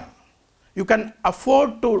TM, you can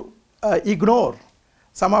afford to ignore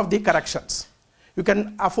some of the corrections. You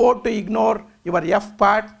can afford to ignore your F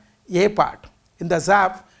part, A part. In the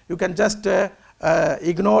ZAF, you can just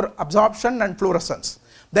ignore absorption and fluorescence.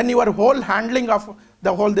 Then your whole handling of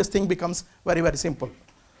the whole this thing becomes very, very simple.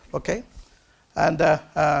 Okay, and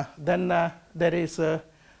then there is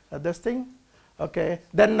this thing. Okay,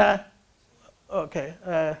 then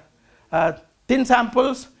thin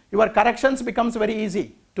samples, your corrections becomes very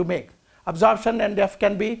easy to make. Absorption and F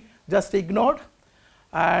can be just ignored,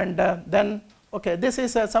 and then okay, this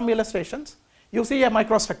is some illustrations. You see a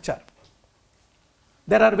microstructure.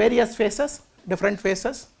 There are various phases, different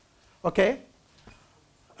phases. Okay,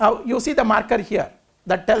 now you see the marker here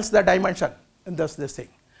that tells the dimension in this thing.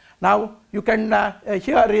 Now you can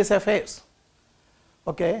here is a phase.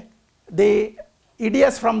 Okay, the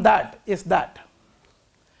EDS from that is that.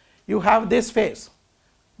 You have this phase,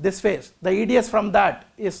 this phase. The EDS from that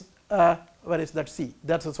is where is that C?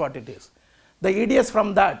 That is what it is. The EDS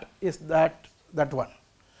from that is that one.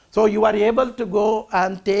 So you are able to go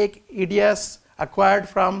and take EDS acquired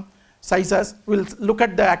from sizes. We'll look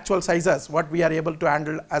at the actual sizes, what we are able to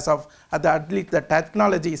handle as of at least the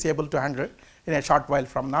technology is able to handle in a short while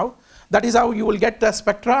from now. That is how you will get the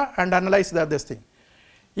spectra and analyze this thing.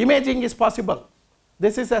 Imaging is possible.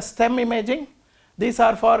 This is a STEM imaging. These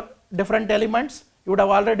are for different elements. You would have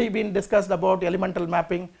already been discussed about elemental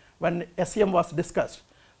mapping when SEM was discussed.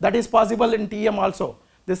 That is possible in TM also.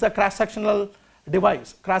 This is a cross-sectional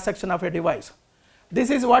device, cross-section of a device. This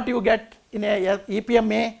is what you get in a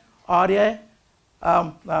EPMA or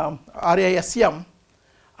a SEM,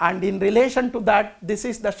 and in relation to that, this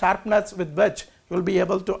is the sharpness with which you will be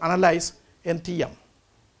able to analyze in TM.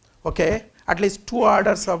 Okay, at least 2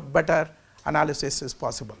 orders of better analysis is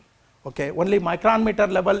possible. Okay, only micron-meter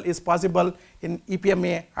level is possible in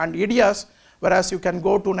EPMA and EDS, whereas you can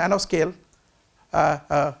go to nanoscale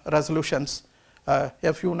resolutions,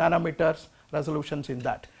 a few nanometers resolutions in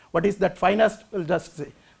that. What is that finest? We'll just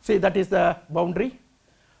see. See, that is the boundary.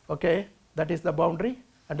 Okay, that is the boundary,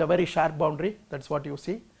 and a very sharp boundary. That's what you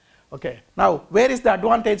see. Okay, now where is the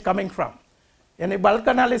advantage coming from? In a bulk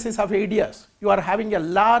analysis of EDS, you are having a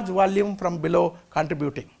large volume from below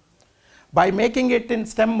contributing. By making it in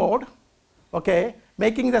STEM mode, okay,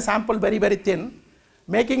 making the sample very, very thin,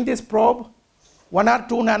 making this probe 1 or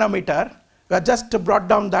 2 nanometer, we have just brought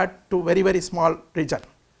down that to very, very small region.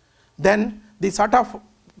 Then the sort of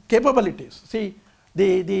capabilities, see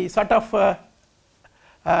the sort of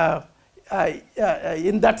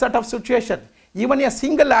in that sort of situation, even a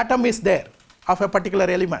single atom is there of a particular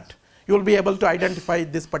element, you will be able to identify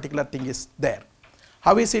this particular thing is there.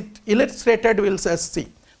 How is it illustrated? We will see.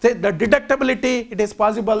 Say the detectability, it is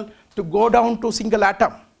possible to go down to single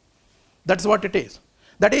atom. That's what it is.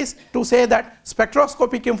 That is to say that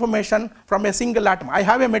spectroscopic information from a single atom. I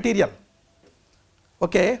have a material.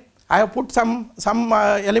 Okay, I have put some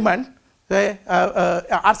element, say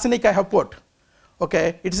arsenic I have put.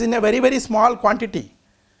 Okay, it is in a very, very small quantity.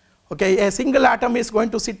 Okay, a single atom is going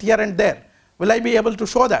to sit here and there. Will I be able to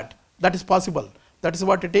show that? That is possible. That is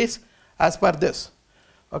what it is as per this.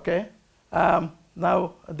 Okay,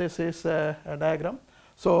 now this is a diagram.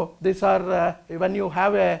 So these are when you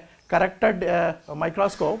have a corrected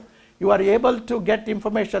microscope, you are able to get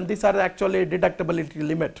information. These are actually detectability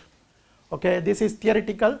limit. Okay, this is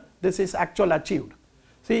theoretical, this is actual achieved.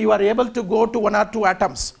 See, you are able to go to 1 or 2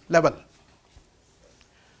 atoms level.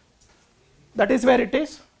 That is where it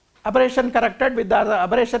is. Aberration corrected, with the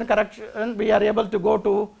aberration correction we are able to go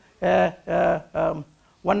to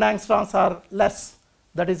 1 angstroms or less.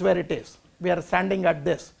 That is where it is. We are standing at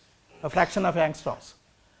this, a fraction of angstroms.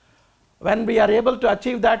 When we are able to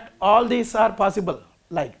achieve that, all these are possible.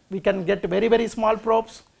 Like we can get very, very small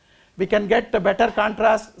probes, we can get a better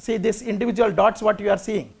contrast. See this individual dots what you are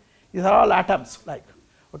seeing, these are all atoms. Like,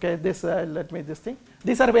 okay, this this thing.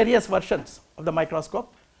 These are various versions of the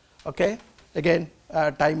microscope. Okay, again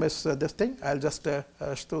time is this thing. I'll just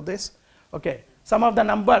show this. Okay, some of the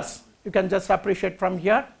numbers you can just appreciate from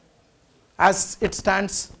here as it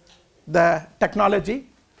stands, the technology.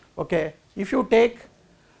 Okay, if you take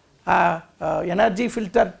energy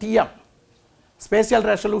filter TM, spatial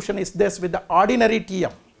resolution is this with the ordinary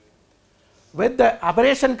TM. With the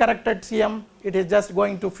aberration corrected TM, it is just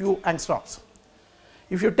going to few angstroms.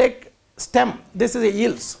 If you take STEM, this is a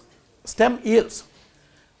yields, STEM yields.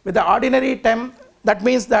 With the ordinary TEM, that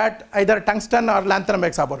means that either tungsten or lanthanum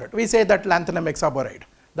hexaboride. We say that lanthanum hexaboride,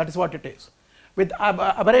 that is what it is. With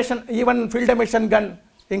aberration, even field emission gun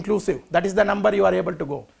inclusive, that is the number you are able to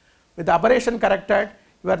go. With the aberration corrected,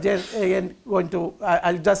 you are just again going to,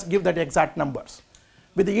 I'll just give that exact numbers.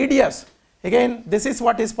 With the EDS, again, this is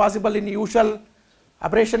what is possible in usual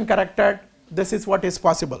aberration corrected, this is what is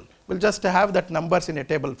possible. We'll just have that numbers in a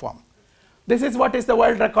table form. This is what is the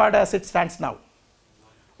world record as it stands now.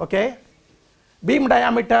 Okay, beam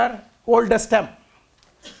diameter, oldest TEM.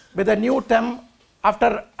 With a new TEM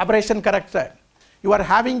after aberration corrected, you are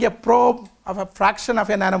having a probe of a fraction of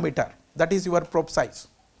a nanometer. That is your probe size.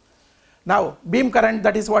 Now, beam current,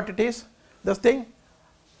 that is what it is. This thing,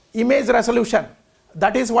 image resolution,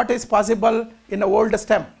 that is what is possible in the old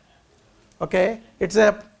STEM. Okay, it's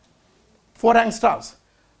a 4 angstroms.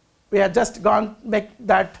 We have just gone make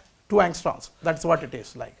that 2 angstroms. That's what it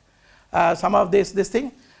is like. Some of this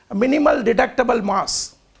thing, a minimal detectable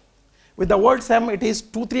mass. With the old STEM, it is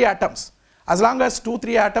 2-3 atoms. As long as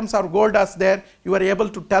 2-3 atoms or gold is there, you are able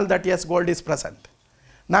to tell that yes, gold is present.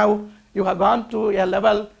 Now you have gone to a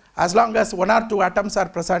level, as long as 1 or 2 atoms are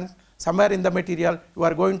present somewhere in the material, you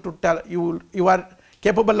are going to tell, you are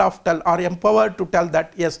capable of tell or empowered to tell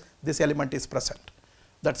that yes, this element is present.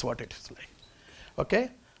 That's what it is like.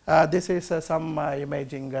 Okay, this is some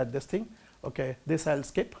imaging this thing. Okay, this I'll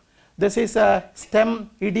skip. This is a STEM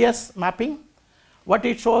EDS mapping. What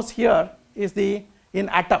it shows here is the in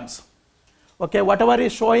atoms. Okay, whatever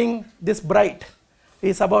is showing this bright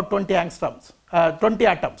is about 20 angstroms, 20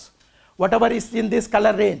 atoms. Whatever is in this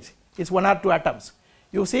color range is 1 or 2 atoms.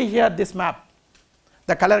 You see here this map,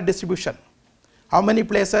 the color distribution. How many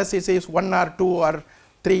places it is 1 or 2 or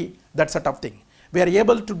 3, that sort of thing. We are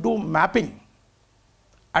able to do mapping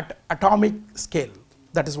at atomic scale.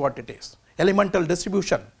 That is what it is. Elemental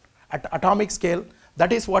distribution at atomic scale,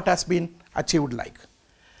 that is what has been achieved like.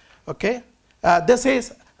 Okay,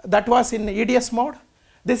 that was in EDS mode.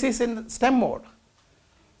 This is in STEM mode,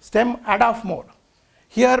 STEM ADOF mode.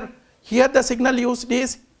 Here the signal used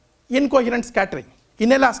is incoherent scattering,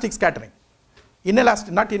 inelastic scattering.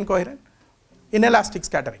 Inelastic, not incoherent, inelastic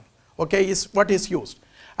scattering. Okay, is what is used.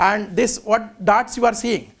 And this what dots you are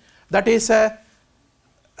seeing, that is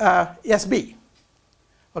SB.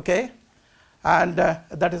 Okay, and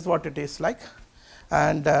that is what it is like.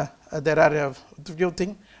 And there are a few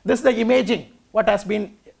things. This is the imaging, what has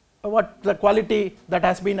been, what the quality that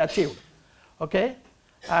has been achieved. Okay,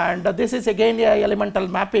 and this is again a elemental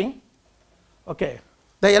mapping. Okay,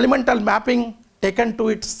 the elemental mapping taken to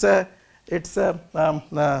its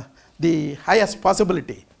the highest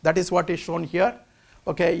possibility. That is what is shown here.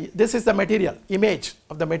 Okay, this is the material, image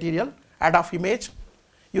of the material, ADOF image.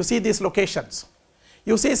 You see these locations.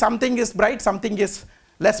 You see something is bright, something is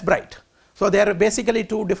less bright. So there are basically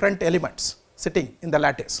 2 different elements sitting in the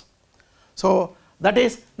lattice. So that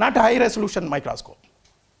is not a high resolution microscope.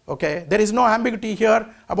 Okay, there is no ambiguity here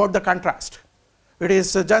about the contrast. It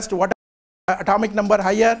is just what atomic number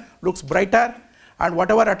higher looks brighter, and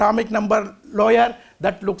whatever atomic number lower,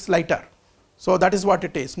 that looks lighter. So that is what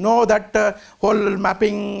it is. No, that whole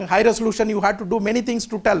mapping high resolution, you have to do many things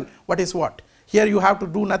to tell what is what. Here you have to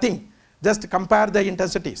do nothing, just compare the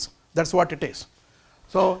intensities. That's what it is.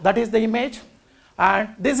 So that is the image, and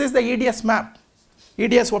this is the EDS map.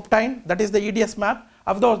 EDS obtained, that is the EDS map.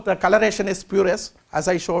 Although the coloration is purest, as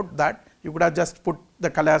I showed that, you could have just put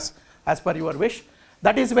the colors as per your wish.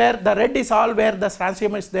 That is where the red is all where the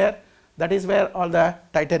strontium is there. That is where all the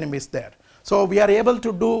titanium is there. So we are able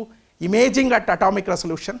to do imaging at atomic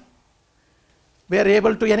resolution. We are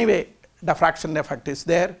able to, anyway, diffraction effect is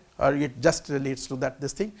there. or it just leads to that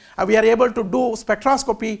this thing. And we are able to do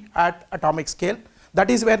spectroscopy at atomic scale. That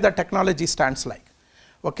is where the technology stands like.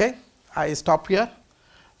 Okay, I stop here.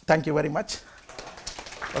 Thank you very much.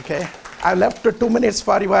 Okay, I left 2 minutes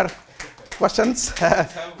for your questions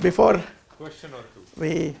before question or two.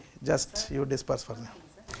 we just you disperse for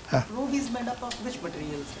now. Probe is made up of which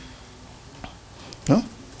material, sir? No?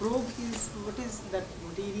 Probe is, what is that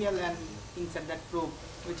material and inside that probe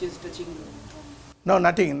which is touching? No,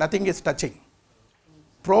 nothing is touching.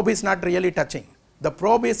 Probe is not really touching. The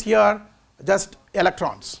probe is here just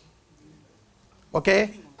electrons.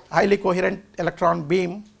 Okay, highly coherent electron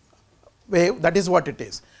beam wave, that is what it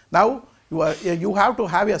is. Now you have to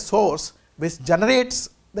have a source which generates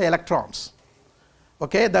the electrons.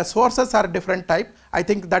 Okay, the sources are different type. I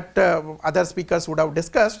think that other speakers would have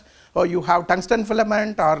discussed. Or you have tungsten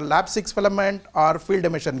filament or lab 6 filament or field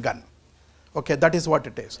emission gun. Okay, that is what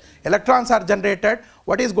it is. Electrons are generated.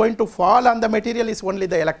 What is going to fall on the material is only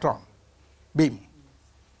the electron beam.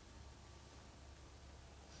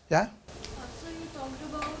 Yeah? So you talked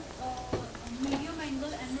about medium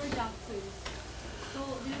angle annular dark field. So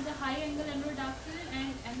there is a high angle annular dark field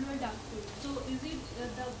and annular dark field. So is it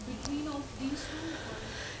the between of these two?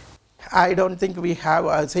 I don't think we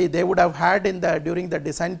have, say they would have had in the, during the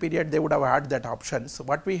design period, they would have had that option. So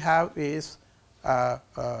what we have is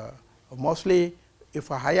mostly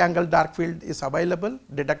if a high angle dark field is available,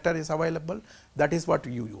 detector is available, that is what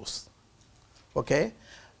you use. Okay,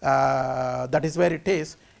 that is where it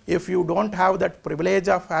is. If you don't have that privilege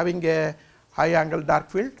of having a high angle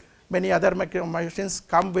dark field, many other machines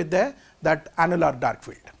come with that annular dark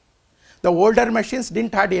field. The older machines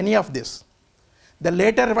didn't have any of this. The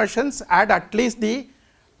later versions add at least the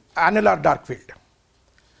annular dark field.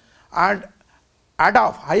 And add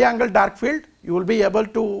off high angle dark field, you will be able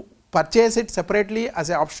to purchase it separately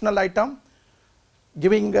as an optional item,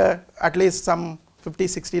 giving at least some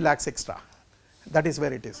 50-60 lakhs extra. That is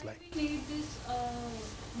where it is like. We need this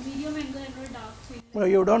medium angle annular dark field. Well,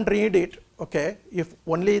 you don't read it, okay, if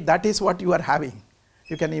only that is what you are having,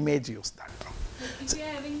 you can image use that. If you are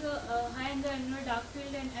having a high angle annular dark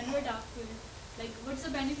field and annular dark field, like what's the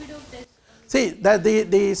benefit of this? See,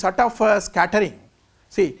 the sort of scattering,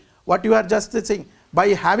 see what you are just saying, by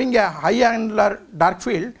having a high angular dark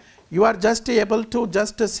field, you are just able to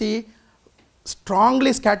just see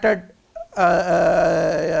strongly scattered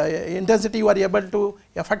intensity you are able to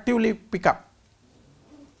effectively pick up.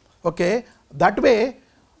 Okay, that way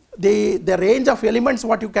the range of elements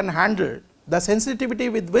what you can handle, the sensitivity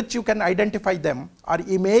with which you can identify them or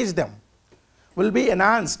image them will be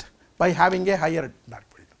enhanced by having a higher dark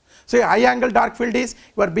field. So, high angle dark field is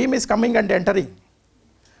your beam is coming and entering.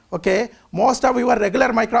 Okay, most of your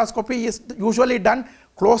regular microscopy is usually done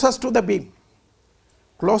closest to the beam,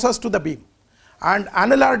 and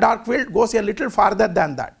annular dark field goes a little farther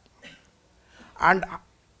than that, and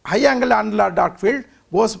high angle annular dark field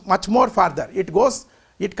goes much more farther. It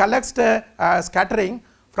collects scattering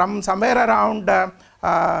from somewhere around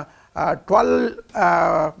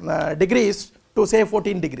 12 degrees to say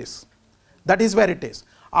 14 degrees. That is where it is.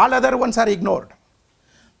 All other ones are ignored.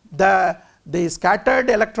 The scattered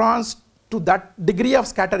electrons to that degree of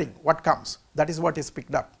scattering, what comes, that is what is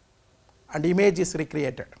picked up, and image is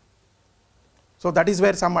recreated. So that is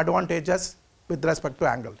where some advantages with respect to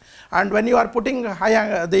angle. And when you are putting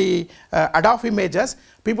the ADOF images,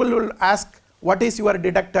 people will ask what is your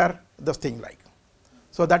detector, this thing like.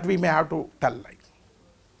 So that we may have to tell like.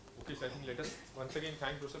 Okay, so I think let us once again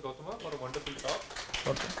thank Professor Gouthama for a wonderful talk.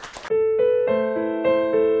 Okay.